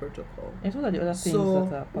of that protocol. And what are the other things that So are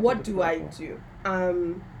part of what the do I protocol?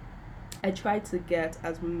 do? I try to get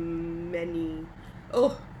as many.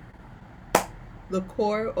 Oh, the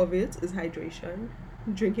core of it is hydration,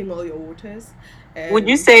 drinking all your waters. Would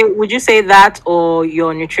you say that or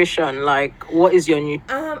your nutrition? Like what is your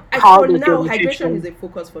how For does your now, hydration is nutrition a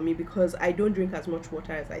focus for me because I don't drink as much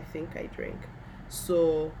water as I think I drink.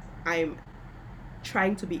 So I'm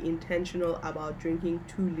trying to be intentional about drinking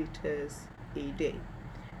 2 liters a day.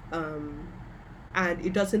 Um, and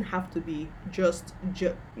it doesn't have to be just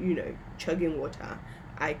chugging water.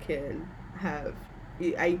 I can have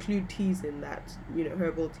I include teas in that,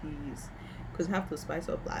 herbal teas, because I have to spice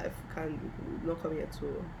up life. Can not come here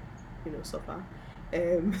to suffer.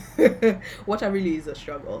 um Water really is a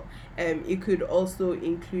struggle. It could also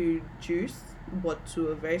include juice, but to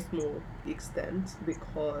a very small extent,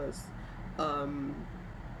 because um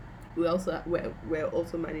we're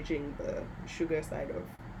also managing the sugar side of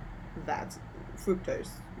that. Fructose,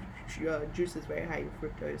 juice is very high in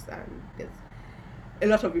fructose, and there's a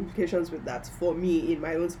lot of implications with that for me in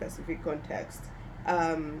my own specific context.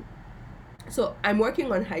 um so I'm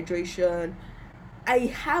working on hydration. I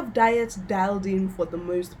have diet dialed in for the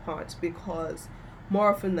most part, because more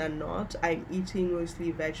often than not I'm eating mostly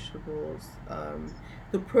vegetables.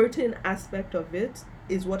 The protein aspect of it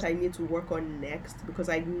is what I need to work on next, because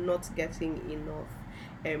I'm not getting enough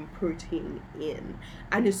protein in,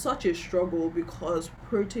 and it's such a struggle because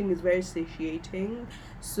protein is very satiating.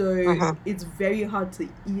 So uh-huh. it's very hard to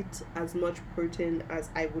eat as much protein as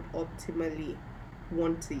I would optimally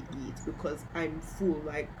want to eat, because I'm full.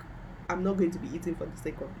 Like, I'm not going to be eating for the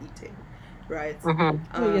sake of eating, right? Uh-huh.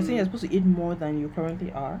 Wait, you're saying you're supposed to eat more than you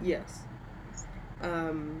currently are? Yes.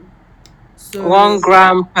 Um, One so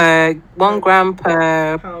gram per one per gram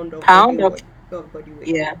per pound of body pound of weight, of body weight.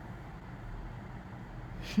 yeah.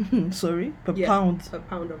 Sorry, per Yeah, pound. per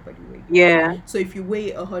pound of body weight. Yeah. So if you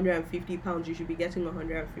weigh 150 pounds, you should be getting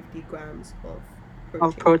 150 grams of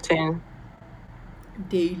Of protein protein.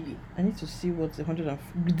 daily. I need to see what 100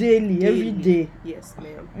 daily, every Daily. day. Yes,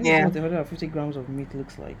 ma'am. I need to see Yeah. what 150 grams of meat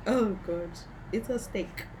looks like. Oh god, it's a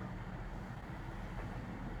steak,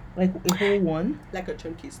 Like a whole one. like a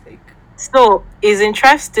chunky steak. So is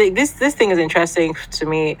interesting. This thing is interesting to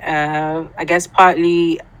me. I guess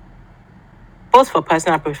partly both for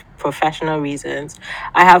personal and professional reasons.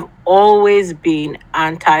 I have always been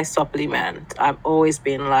anti supplement. I've always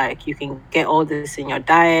been like, you can get all this in your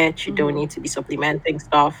diet. You don't need to be supplementing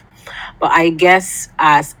stuff. But I guess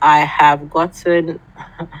as I have gotten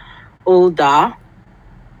older,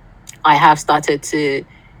 I have started to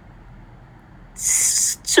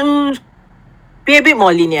be a bit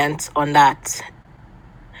more lenient on that.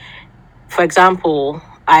 For example,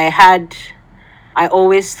 I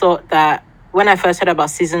always thought that when I first heard about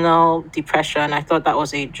seasonal depression, I thought that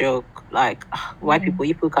was a joke. Like, why you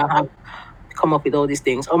people can have come up with all these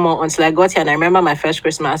things. Almost until I got here, and I remember my first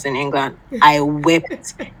Christmas in England, I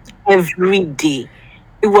wept every day.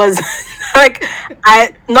 It was like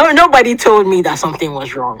nobody told me that something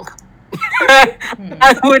was wrong.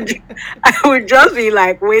 I would I would just be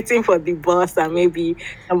like waiting for the bus and maybe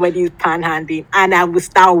somebody's panhandling and I would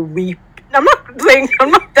start weeping. I'm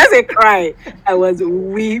not that's a cry. I was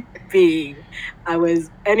weeping. I was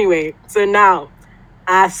anyway. So now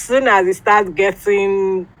as soon as it starts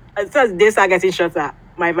getting as soon as they start getting shorter,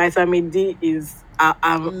 my vitamin D is Look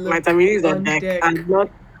vitamin D is on on deck. deck. I'm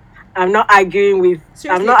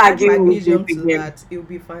Seriously, not add arguing with this magnesium to again. that. It'll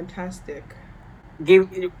be fantastic. Give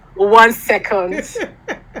 1 second.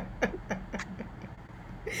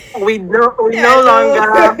 We no Hello.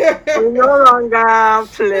 longer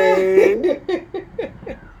play.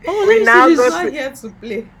 Oh, let We me see now He's go this. not to. here to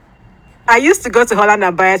play. I used to go to Holland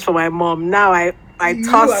and buy it for my mom. Now I You are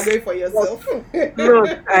toss. going for yourself.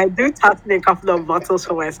 Look, I do toss in a couple of bottles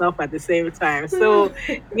for myself at the same time. So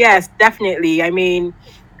yes, definitely. I mean,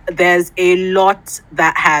 there's a lot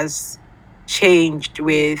that has changed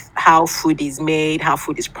with how food is made, how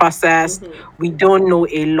food is processed. Mhm. We don't know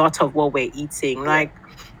a lot of what we're eating. Yeah. Like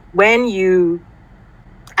when you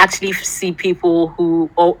actually see people who,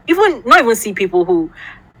 or even not even see people who,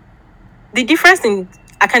 the difference in,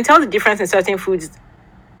 I can tell the difference in certain foods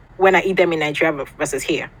when I eat them in Nigeria versus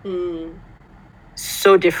here. Mm.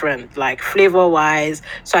 So different, like flavor wise.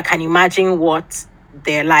 So I can imagine what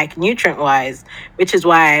they're like nutrient wise, which is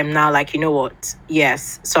why I'm now like, you know what?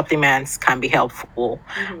 Yes, supplements can be helpful.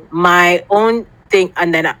 Mhm. My own thing,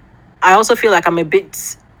 and then I also feel like I'm a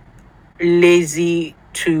bit lazy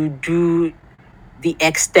to do the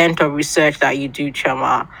extent of research that you do,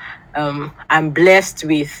 Chama. I'm blessed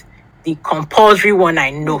with the compulsory one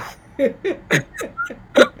I know. Yeah.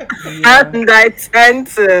 And I tend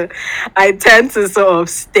to sort of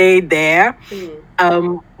stay there.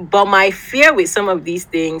 Mm. But my fear with some of these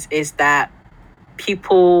things is that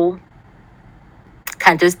people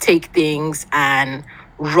can just take things and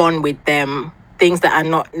run with them, things that are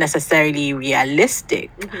not necessarily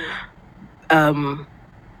realistic, Mhm. um,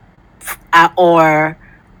 or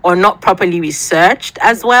not properly researched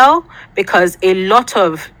as Mhm. well, because a lot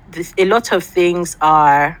of things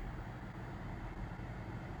are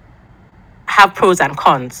have pros and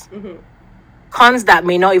cons. Mhm. Cons that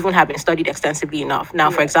may not even have been studied extensively enough. Now,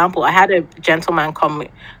 for Yeah. example, I had a gentleman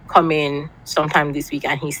come in sometime this week,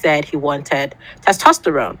 and he said he wanted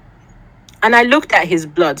testosterone. And I looked at his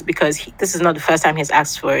bloods because this is not the first time he's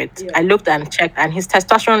asked for it. Yeah. I looked and checked, and his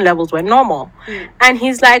testosterone levels were normal. Mm. And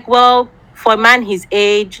he's like, well, for a man his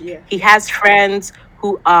age, Yeah. he has friends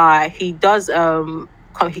who are, he does,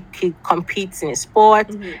 he competes in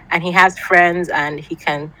sports, Mhm. and he has friends, and he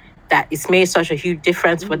can, that it's made such a huge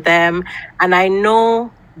difference for Mhm. them. And I know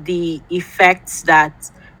the effects that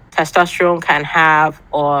testosterone can have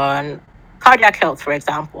on cardiac health, for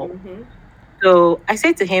example. Mhm. So I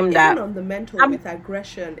say to him Even that, on the mental with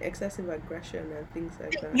aggression, excessive aggression, and things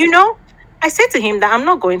like that. you know, I said to him that I'm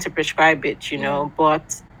not going to prescribe it, Yeah.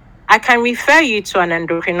 but I can refer you to an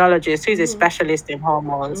endocrinologist who is a Mhm. specialist in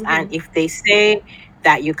hormones. And Mhm. if they say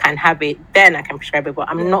that you can have it, then I can prescribe it, but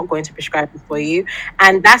I'm Yeah. not going to prescribe it for Yeah. you.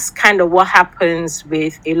 And that's kind of what happens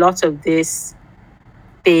with a lot of these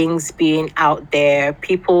things being out there,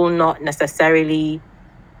 people not necessarily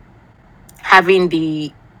having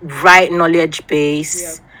the right knowledge Yeah.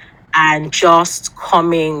 base and just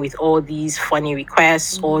coming with all these funny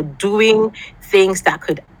requests or Mhm. doing things that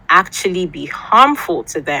could actually be harmful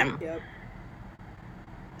to them. Yep.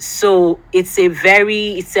 So it's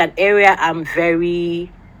an area I'm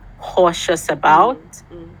very cautious about, Mm.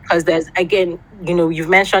 Mm. because there's, again, you've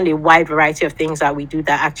mentioned a wide variety of things that we do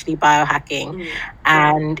that are actually biohacking. Mm.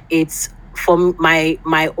 And it's, for my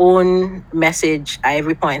own message at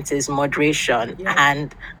every point is moderation Yep.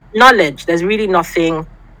 and knowledge. There's really nothing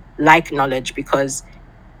like knowledge, because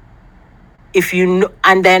if you know,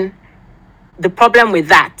 and then the problem with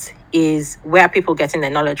that is, where are people getting their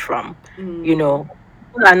knowledge from? you Mm. know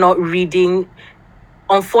People are not reading.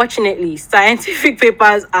 Unfortunately, scientific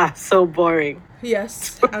papers are so boring.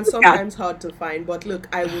 Yes, and Yeah. sometimes hard to find. But look,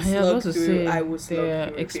 I will Yeah, I was slug about to through. I say will slug they're through a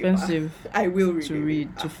paper. expensive I will read to a read,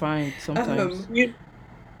 to paper. find Um. sometimes.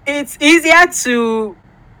 It's easier to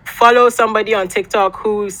follow somebody on TikTok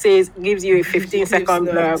who gives you a Gives you 15 cliffs second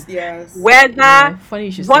notes. blurb, Yes. whether Yeah, funny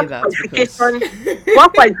you should say what that because qualification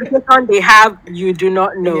what qualification they have, you do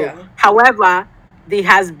not know. Yeah. However, they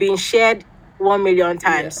has been shared 1 million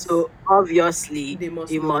times, Yes. so obviously They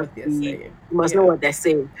must it know must what they're be saying. you must know Yeah. what they're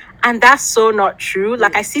saying. And that's so not true.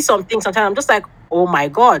 Like, I Mm. see some things sometimes, I'm just like, oh my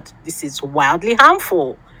God, this is wildly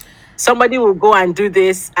harmful. Somebody will go and do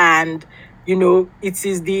this, and it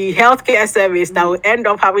is the healthcare service that will Mm. end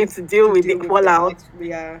up having to deal To with deal the with the fallout, out.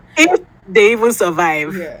 Yeah. if they even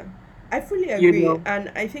survive. Yeah, I fully you agree. know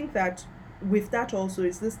And I think that with that also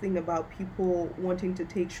is this thing about people wanting to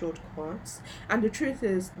take shortcuts. And the truth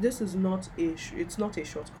is, this is not it's not a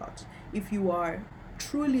shortcut. If you are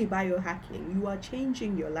truly biohacking, you are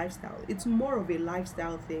changing your lifestyle. It's more of a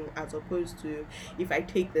lifestyle thing as opposed to, if I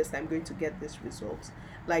take this, I'm going to get this result.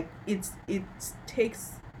 Like it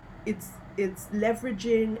takes it's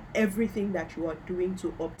leveraging everything that you are doing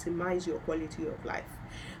to optimize your quality of life.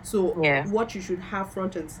 So Yeah. what you should have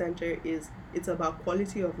front and center is it's about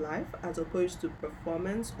quality of life as opposed to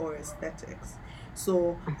performance or aesthetics.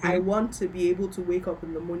 So I Mm-hmm. want to be able to wake up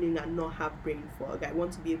in the morning and not have brain fog. I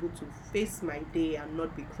want to be able to face my day and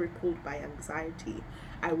not be crippled by anxiety.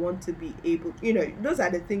 I want to be able, those are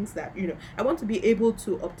the things that, I want to be able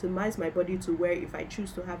to optimize my body to where if I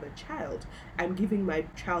choose to have a child, I'm giving my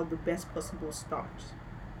child the best possible start.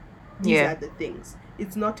 These Yeah. are the things.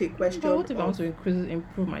 It's not a But question what if I want of to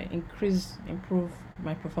improve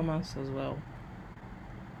my performance as well?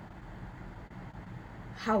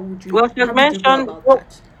 how would you Well, she has how would you go mentioned. about Well,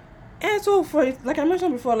 that? And so for it, like I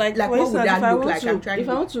mentioned before, like Like for what would instance, that look like? I'm trying if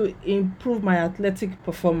to I look. want to improve my athletic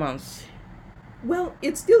performance, Well,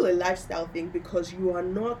 it's still a lifestyle thing because you are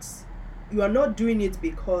not doing it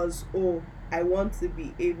because, oh, I want to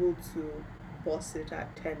be able to boss it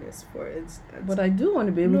at tennis, for instance. but I do want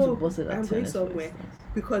to be able to No, boss it at I'm going tennis, for somewhere. instance.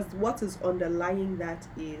 Because what is underlying that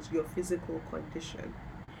is your physical condition.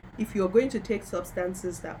 If you're going to take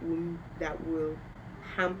substances that will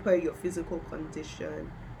hamper your physical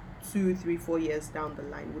condition 2, 3, 4 years down the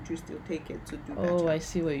line, would you still take it to do Oh, better? I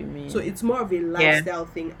see what you So mean. it's more of a yeah. lifestyle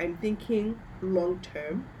thing. I'm thinking long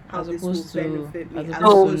term how this will benefit me as as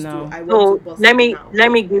opposed to So, opposed to now. I want to so boss let it me now.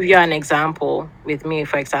 let me give you an example with me,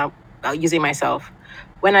 for example, using myself.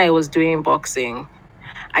 When I was doing boxing,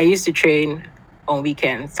 I used to train on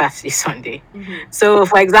weekends, Saturday, Sunday. Mm-hmm. So,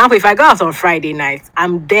 for example, if I go out on Friday night,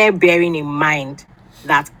 I'm there bearing in mind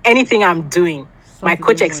that anything I'm doing, my Saturday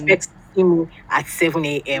coach morning. expects to see me at 7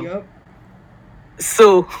 a.m. Yep.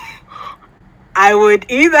 So I would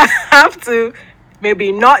either have to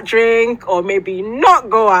maybe not drink or maybe not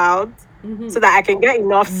go out Mm-hmm. so that I can get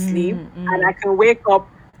enough sleep and I can wake up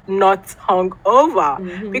not hungover.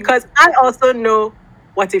 Mm-hmm. Because I also know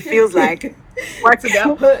what it feels like To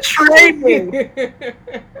get working, punched. training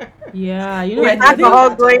Yeah, you know, I with I deserve think alcohol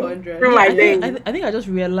that a going hundred. through yeah, my veins. I think I just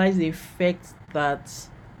realized the effect that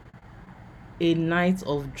a night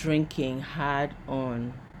of drinking had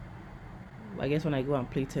on, I guess, when I go and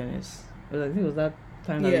play tennis. Because I think it was that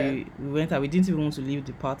time that Yeah. we went out. We didn't even want to leave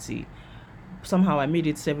the party. Somehow I made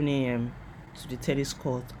it 7 a.m. to the tennis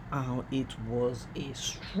court, and it was a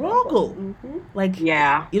Struggle. struggle. Mm-hmm. Like,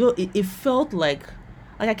 Yeah. it felt like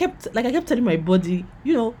I kept telling my body,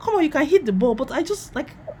 come on, you can hit the ball, but I just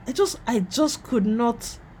could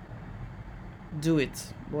not do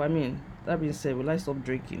it. But I mean, that being said, will I stop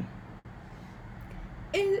drinking?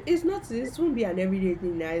 It's not. It won't be an everyday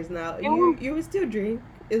thing. Now It you was you will still drink.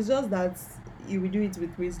 It's just that you will do it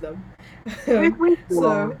with wisdom. with So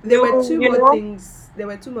wisdom. there were two You more know, things. There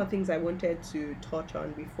were two more things I wanted to touch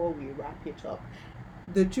on before we wrap it up.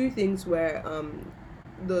 The two things were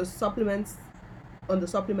the supplements on the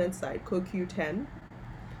supplement side, CoQ10,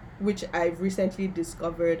 which I've recently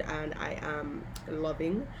discovered and I am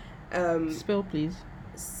loving. Um, Spell, please.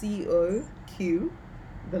 CoQ,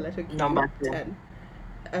 the letter Q, number two. 10.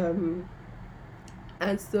 Um,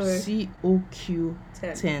 and so COQ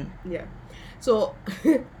 10. 10. Yeah. So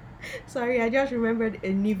sorry, I just remembered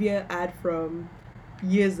a Nivea ad from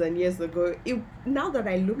years and years ago. Now that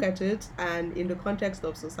I look at it and in the context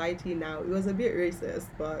of society now, it was a bit racist,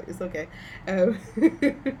 but it's okay. Um,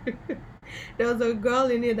 there was a girl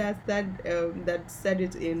in it that said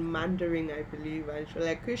it in Mandarin, I believe, and she was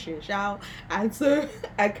like Christian Shao, and so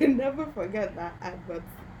I can never forget that ad, but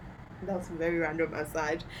that's very random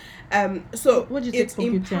aside. So What did you say it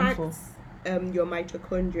CoQ10 for? impacts your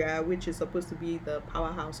mitochondria, which is supposed to be the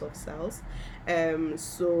powerhouse of cells.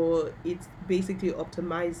 So it basically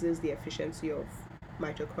optimizes the efficiency of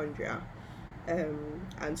mitochondria.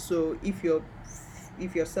 And so if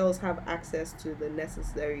your cells have access to the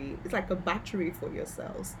necessary, it's like a battery for your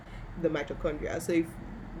cells, the mitochondria. So if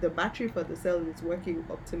the battery for the cell is working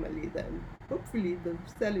optimally, then hopefully the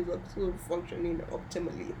cell is also functioning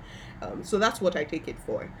optimally. So that's what I take it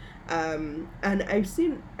for. And I've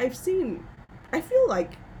seen, I feel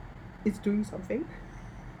like it's doing something.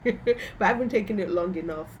 But I haven't taken it long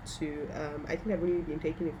enough to. I think I've only been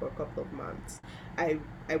taking it for a couple of months. I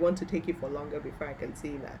want to take it for longer before I can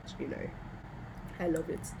say that I love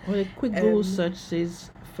it. Well, a quick Google Um, search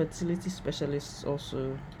says fertility specialists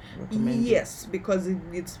also recommend yes, it. because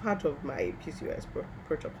it's part of my PCOS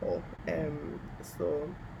protocol. So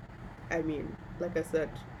I mean, like I said,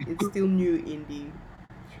 it's still new in the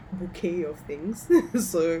bouquet of things,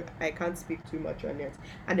 so I can't speak too much on it.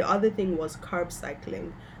 And the other thing was carb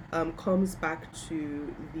cycling. Comes back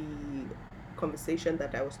to the conversation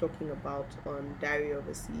that I was talking about on Diary of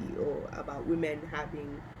a CEO about women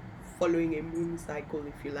having following a moon cycle,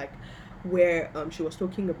 if you like, where she was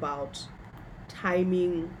talking about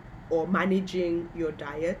timing or managing your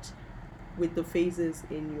diet with the phases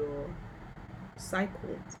in your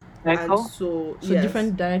cycle. And Cycle. so, So yes,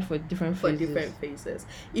 different diet for different for phases. different phases.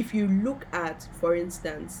 If you look at, for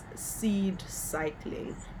instance, seed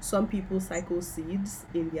cycling, some people cycle seeds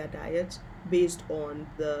in their diet based on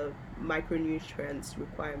the micronutrients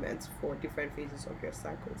requirements for different phases of your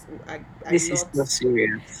cycles. I'm This is not so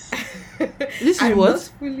serious. This is I'm not what?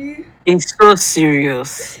 fully It's so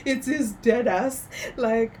serious. it is dead ass.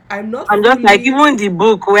 Like I'm not I'm just like, fully even the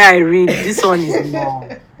book where I read, this one is more.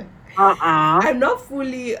 I'm not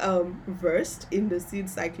fully versed in the seed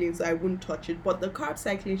cycling, so I wouldn't touch it. But the carb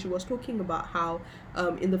cycling, she was talking about how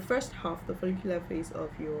in the first half, the follicular phase of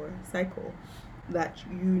your cycle, that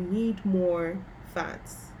you need more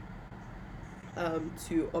fats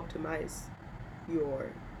to optimize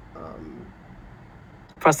your um,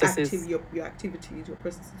 Processes. your activities, your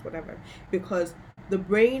processes, whatever, because the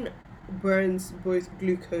brain burns both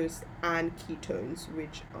glucose and ketones,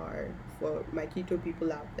 which are, for my keto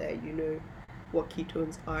people out there, you know what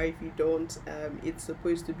ketones are. If you don't, it's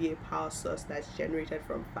supposed to be a power source that's generated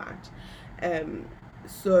from fat. Um,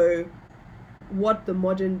 so what the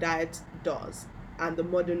modern diet does and the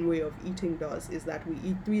modern way of eating does is that we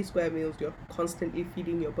eat 3 square meals. You're constantly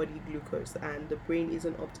feeding your body glucose, and the brain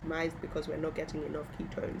isn't optimized because we're not getting enough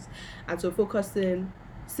ketones. And so focusing,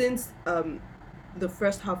 since the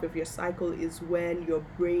first half of your cycle is when your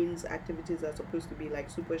brain's activities are supposed to be like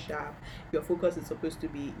super sharp, your focus is supposed to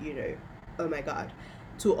be, oh my god.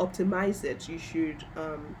 To optimize it, you should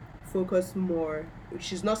focus more.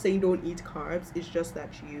 She's not saying don't eat carbs, it's just that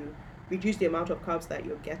you reduce the amount of carbs that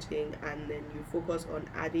you're getting, and then you focus on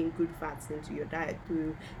adding good fats into your diet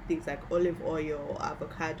through things like olive oil,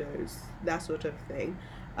 avocados, that sort of thing,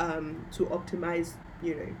 to optimize,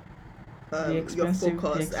 your The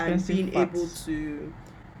focus and expensive being able fats. to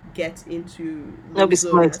get into No, the be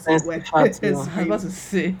more zone, as it expensive were. fat, I no. was about to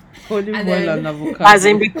say olive And oil and then As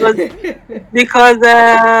in avocado. because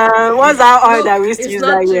what's that oil that look, we used to it's use that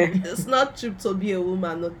not cheap. year? It's not cheap to be a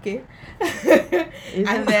woman, okay? Is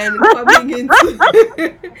And it? then coming into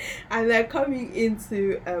and then coming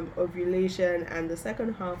into ovulation and the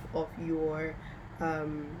second half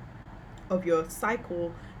um of your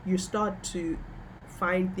cycle, you start to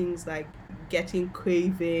find things like getting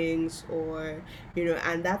cravings, or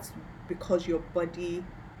and that's because your body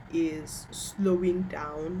is slowing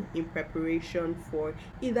down in preparation for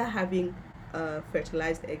either having a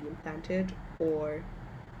fertilized egg implanted, or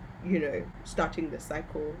starting the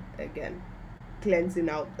cycle again, cleansing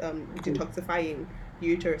out, detoxifying the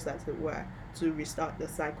uterus, as it were, to restart the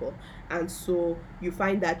cycle. And so you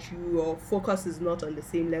find that your focus is not on the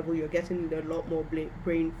same level. You're getting a lot more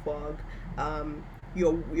brain fog.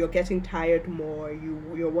 You're getting tired more.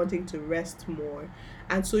 You're wanting to rest more,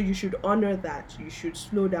 and so you should honor that. You should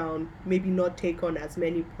slow down. Maybe not take on as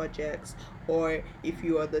many projects, or if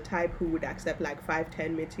you are the type who would accept like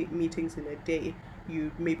 5-10 meetings in a day,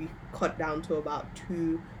 you maybe cut down to about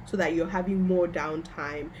 2, so that you're having more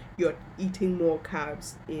downtime, you're eating more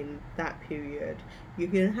carbs in that period. You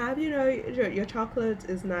can have, your chocolate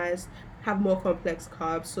is nice, have more complex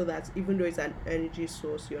carbs, so that even though it's an energy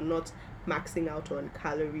source, you're not maxing out on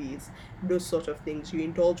calories, those sort of things. You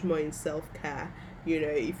indulge more in self-care,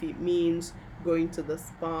 if it means going to the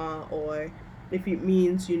spa, or if it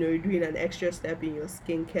means, doing an extra step in your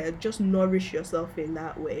skincare, just nourish yourself in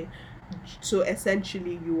that way. So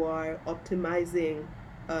essentially you are optimizing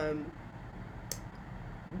um,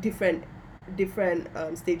 different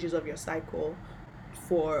stages of your cycle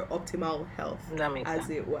for optimal health, That makes as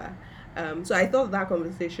sense. it were. So I thought that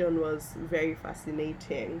conversation was very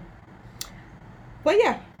fascinating. But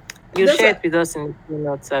yeah, You those share it are. with us in the show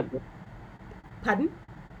notes, Abby. Pardon?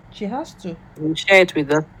 She has to. You share it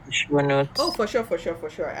with us in the show Oh, notes. for sure, for sure, for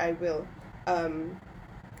sure, I will. um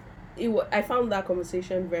I found that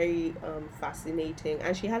conversation very fascinating,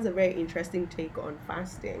 and she has a very interesting take on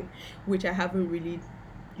fasting, which I haven't really,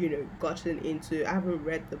 gotten into. I haven't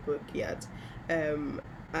read the book yet,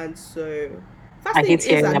 and so I fasting hate is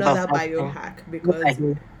hearing about another fasting. biohack, Once I because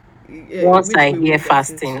hear, once which I we will hear get into.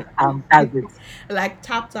 fasting, that's it. Like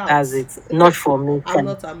tapped out. That's it. Not for me. I'm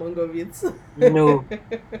not among of No, it.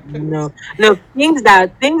 no, no. Things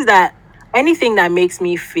that anything that makes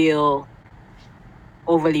me feel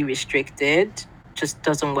overly restricted just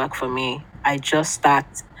doesn't work for me. I just start,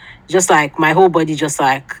 just like my whole body, just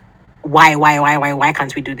like, why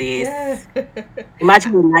can't we do this? Yeah.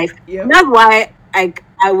 Imagine your life. And Yep. that's why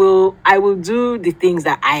I will do the things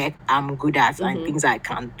that I am good at and Mhm. things I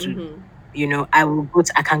can do. Mhm.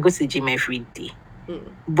 I can go to the gym every day. Mm.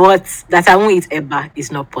 But that I won't eat ever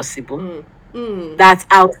is not possible. Mm. Mm. That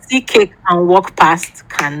I'll see cake and walk past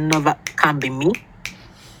can be me.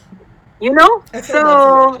 you know. I felt that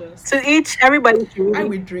too at So first. to each, everybody should I really,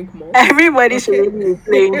 will drink malts. everybody should Okay. really be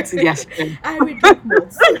playing to their strength. I will drink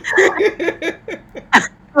malts.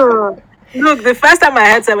 So, look, the first time I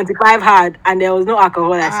had 75 hard and there was no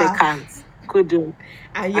alcohol, I said Ah, can't, couldn't.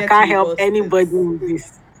 and I yet can't you help bust it. anybody with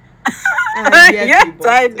this. And yet Yes, you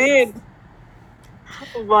I bust it. did.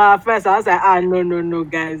 But at first I was like, no, no, no,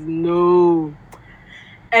 guys, no.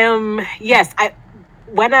 Yes, I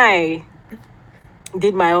when I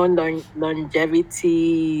did my own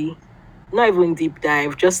longevity, not even deep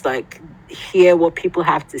dive, just like hear what people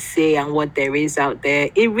have to say and what there is out there.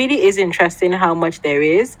 It really is interesting how much there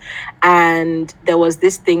is. And there was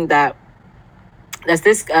this thing that there's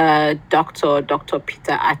this Dr.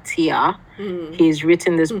 Peter Attia. Mm. He's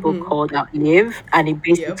written this book Mm-hmm. called Outlive, and it Yep.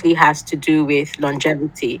 basically has to do with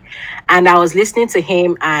longevity. And I was listening to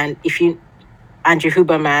him, and if you Andrew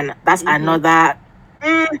Huberman, that's Mm-hmm. another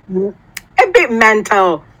a bit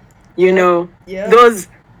mental, you Yep. know. Yep. Those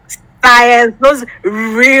science, those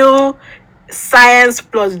real science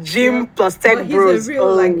plus gym Yep. plus But tech he's a bros.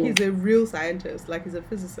 real, like, Oh, he's a real scientist, like he's a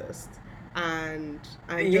physicist. And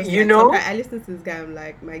just you like sometimes know, I listen to this guy, I'm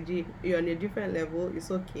like, my G, you're on a different level, it's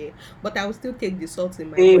okay. But I will still take the salt in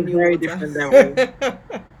my a morning very water. different level.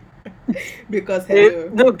 Because hello.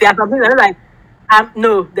 Look, there are something that are like,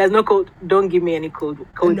 no, there's no code. Don't give me any code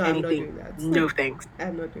No, I'm not anything. doing that. No thanks.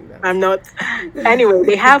 I'm not doing that. I'm not. Anyway,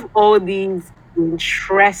 they have all these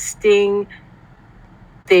interesting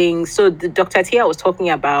things. So the Dr. Tia was talking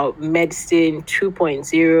about medicine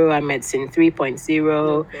 2.0 and medicine Oh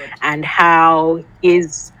 3.0 God. and how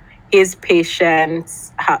his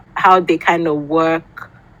patients how they kind of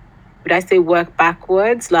work, would I say work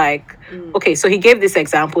backwards? Like, Mm. okay, so he gave this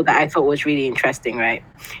example that I thought was really interesting, right?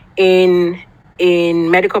 In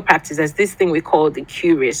medical practice, there's this thing we call the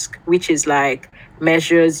Q risk, which is like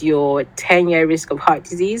measures your 10-year risk of heart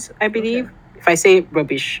disease, I Okay. believe. If I say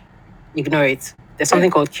rubbish, ignore it. There's something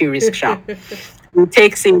called Q risk sharp. It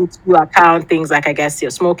takes into account things like, I guess,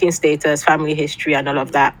 your smoking status, family history, and all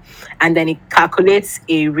of that. And then it calculates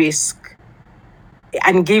a risk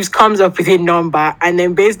and comes up with a number, and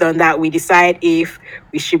then based on that we decide if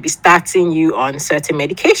we should be starting you on certain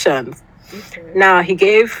medications. Okay. Now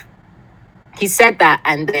he said that,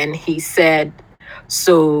 and then he said,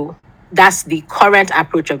 so that's the current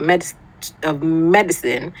approach of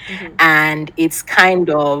medicine, Mm-hmm. and it's kind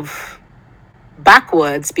of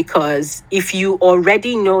backwards because if you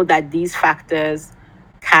already know that these factors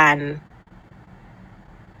can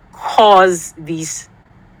cause these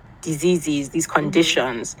diseases, these Mm-hmm.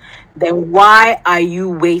 conditions, then why are you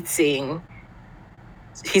waiting?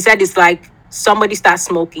 He said it's like somebody starts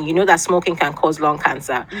smoking, you know that smoking can cause lung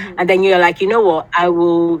cancer. Mm-hmm. And then you're like, you know what, I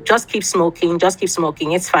will just keep smoking.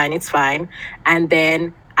 It's fine, it's fine. And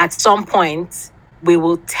then at some point, we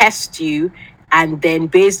will test you. And then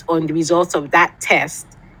based on the results of that test,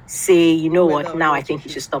 say, you know Whether what, or now I not you think you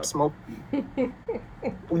should should stop stop. smoking.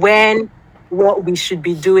 When what we should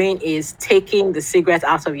be doing is taking the cigarette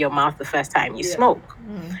out of your mouth the first time you Yeah. smoke.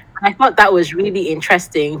 I thought that was really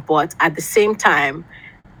interesting, but at the same time,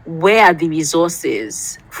 where are the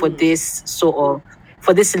resources for Mm. this sort of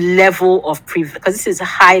for this level of because this is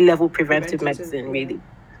high level preventive Preventative. medicine, Yeah. really?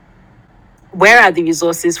 Where are the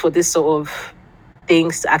resources for this sort of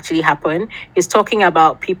things to actually happen? He's talking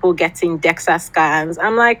about people getting DEXA scans.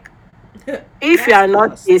 I'm like, if you That's are not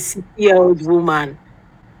cost. a 60-year-old woman,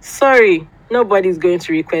 sorry, nobody's going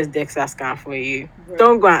to request DEXA scan for you. Bro.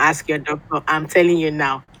 Don't go and ask your doctor. I'm telling you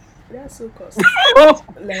now. That's so cost.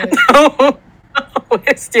 Like. Don't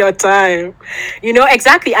waste your time. You know,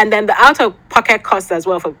 exactly. And then the out of pocket costs as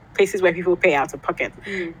well for places where people pay out of pocket,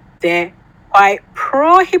 Mm. they're quite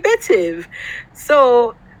prohibitive.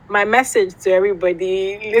 So, my message to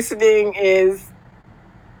everybody listening is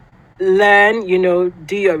learn,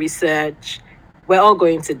 do your research. We're all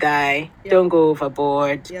going to die. Yep. Don't go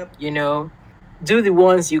overboard, Yep. do the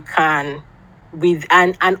ones you can with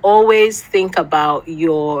and always think about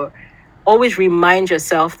always remind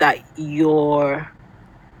yourself that your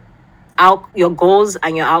goals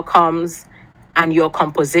and your outcomes and your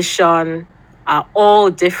composition are all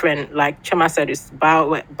different. Like Choma said, it's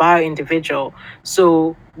bio individual.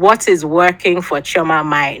 So what is working for Choma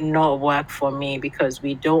might not work for me because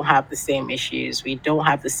we don't have the same issues. We don't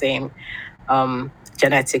have the same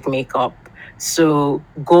genetic makeup. So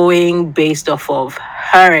going based off of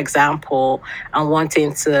her example and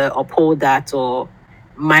wanting to uphold that or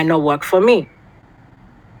might not work for me.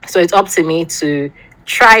 So it's up to me to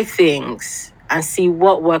try things and see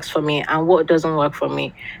what works for me and what doesn't work for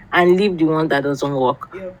me and leave the one that doesn't work.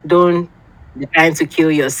 Yep. Don't You're trying to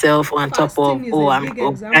kill yourself on top Fasting of, is oh, a I'm big oh,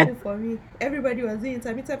 trying example for me. Everybody was doing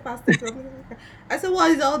intermittent fasting. I said,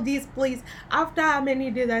 what is all this, please? After how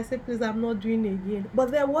many days, I said, please, I'm not doing it again.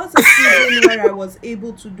 But there was a season where I was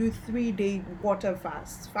able to do 3-day water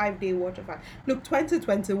fast, 5-day water fast. Look,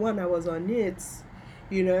 2021, I was on it.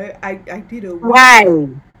 I did a week. why?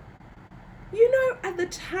 At the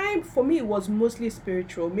time, for me, it was mostly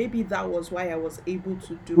spiritual. Maybe that was why I was able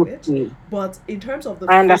to do it. Okay. But in terms of the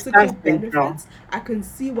I understand physical spiritual. benefits, I can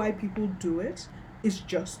see why people do it. It's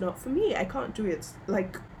just not for me. I can't do it.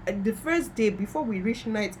 Like, the first day before we reach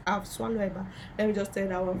night, I've swallowed it. Let me just tell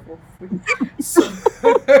that one for free. So,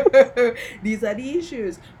 these are the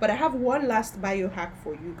issues. But I have one last biohack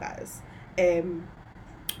for you guys. In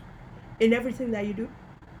everything that you do,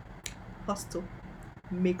 hustle,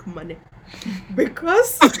 make money.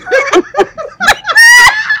 Because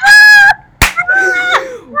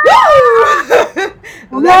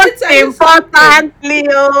let me Most tell you something. importantly,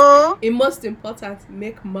 oh, It most important,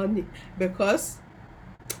 make money, because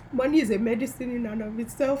money is a medicine in and of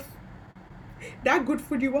itself. That good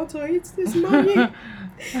food you want to eat is money. That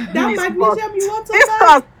this cost, magnesium you want to this buy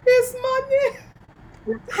cost, is money.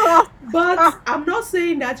 this cost. But I'm not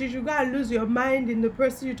saying that you should go and lose your mind in the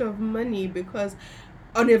pursuit of money, because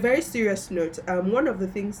on a very serious note, one of the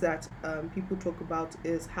things that people talk about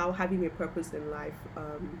is how having a purpose in life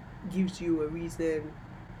gives you a reason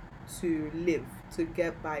to live, to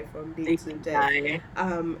get by from day to day.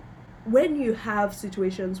 When you have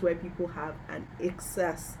situations where people have an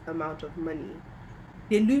excess amount of money,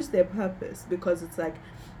 they lose their purpose, because it's like,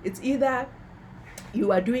 it's either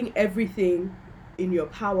you are doing everything in your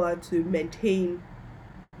power to maintain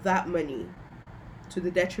that money to the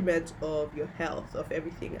detriment of your health, of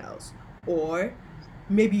everything else. Or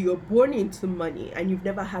maybe you're born into money and you've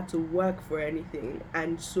never had to work for anything,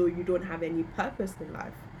 and so you don't have any purpose in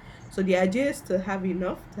life. So the idea is to have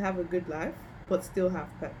enough to have a good life, but still have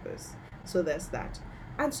purpose. So there's that.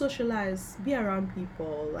 And socialize, be around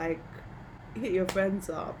people, like hit your friends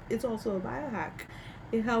up. It's also a biohack.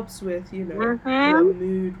 It helps with, your Mm-hmm.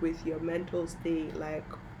 mood, with your mental state, like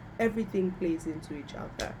everything plays into each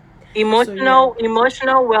other. So yeah.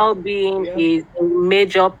 Emotional well-being Yep. is a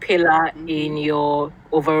major pillar Mhm. in your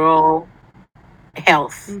overall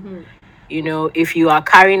health. Mhm. If you are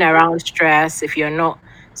carrying around stress, if you're not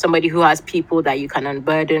somebody who has people that you can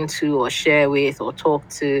unburden to or share with or talk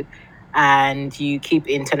to, and you keep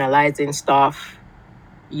internalizing stuff,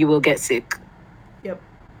 you will get sick. Yep.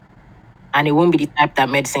 And it won't be the type that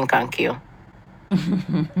medicine can cure.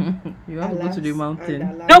 You have to go to the Alas and mountain.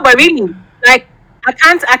 No, but alas. really, like I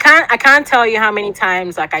can't tell you how many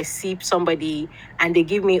times like I see somebody and they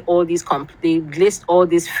give me all these they list all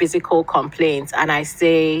these physical complaints and I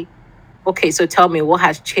say, okay, so tell me what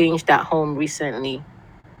has changed at home recently?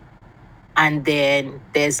 And then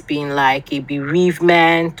there's been like a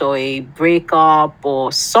bereavement or a breakup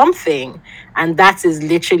or something. And that is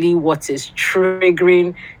literally what is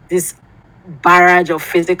triggering this barrage of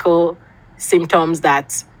physical symptoms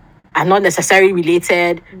that are not necessarily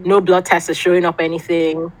related. No Mm. blood test is showing up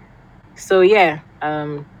anything. So yeah,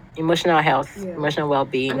 emotional health, Yeah. emotional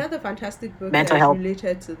well-being, Another fantastic book that mental is health.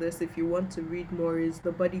 related to this, if you want to read more, is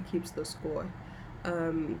The Body Keeps the Score.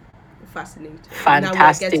 Um, Fascinating. Now we're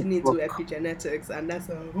Fantastic getting into book. epigenetics, and that's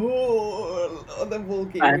a whole other ball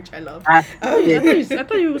game, which I love. Hey, Fantastic, I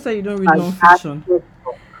thought you said you don't read non-fiction. fantastic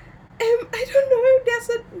book. I don't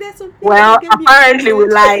know. There's some things Well, that get me apparently we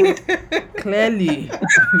lied. excited. Clearly,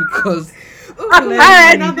 because Another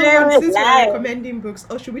Apparently one. we Since we're lied. recommending books,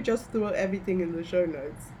 or should we just throw everything in the show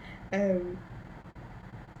notes? Um,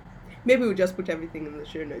 Maybe we'll just put everything in the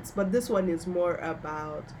show notes. But this one is more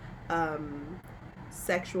about um,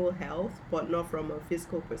 sexual health, but not from a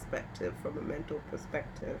physical perspective, from a mental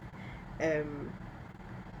perspective. Um,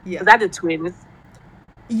 yeah. Is that the twins?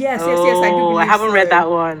 Yes, I do Oh, I believe haven't read so. that I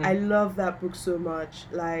one. love that book so much.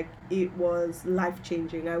 Like, it was life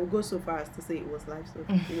changing. I would go so far as to say it was life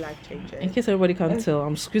in changing. case everybody can't tell,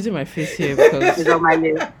 I'm squeezing my face here It's because on my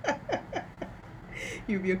list.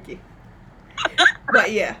 You'll be okay.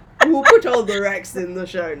 But yeah, we'll put all the recs in the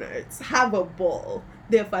show notes. Have a ball.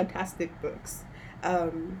 They're fantastic books.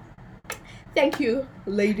 Um, Thank you,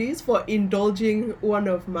 ladies, for indulging one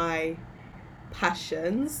of my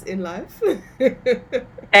passions in life.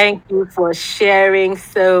 Thank you for sharing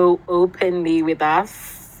so openly with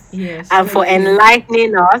us yes, and for thank you.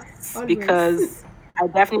 enlightening us Always. because I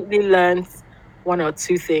definitely learned one or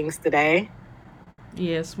two things today.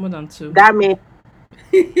 Yes, more than two. That means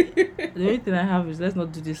The only thing I have is let's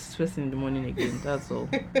not do this first thing in the morning again. That's all.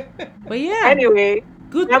 But yeah, anyway,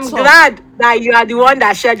 good I'm talk. glad that you are the one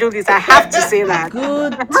that scheduled this. I have to say that.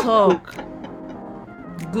 Good talk.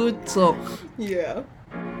 Good talk. Yeah.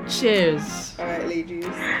 Cheers. All right, ladies.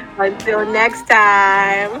 Until next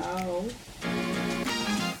time. Wow.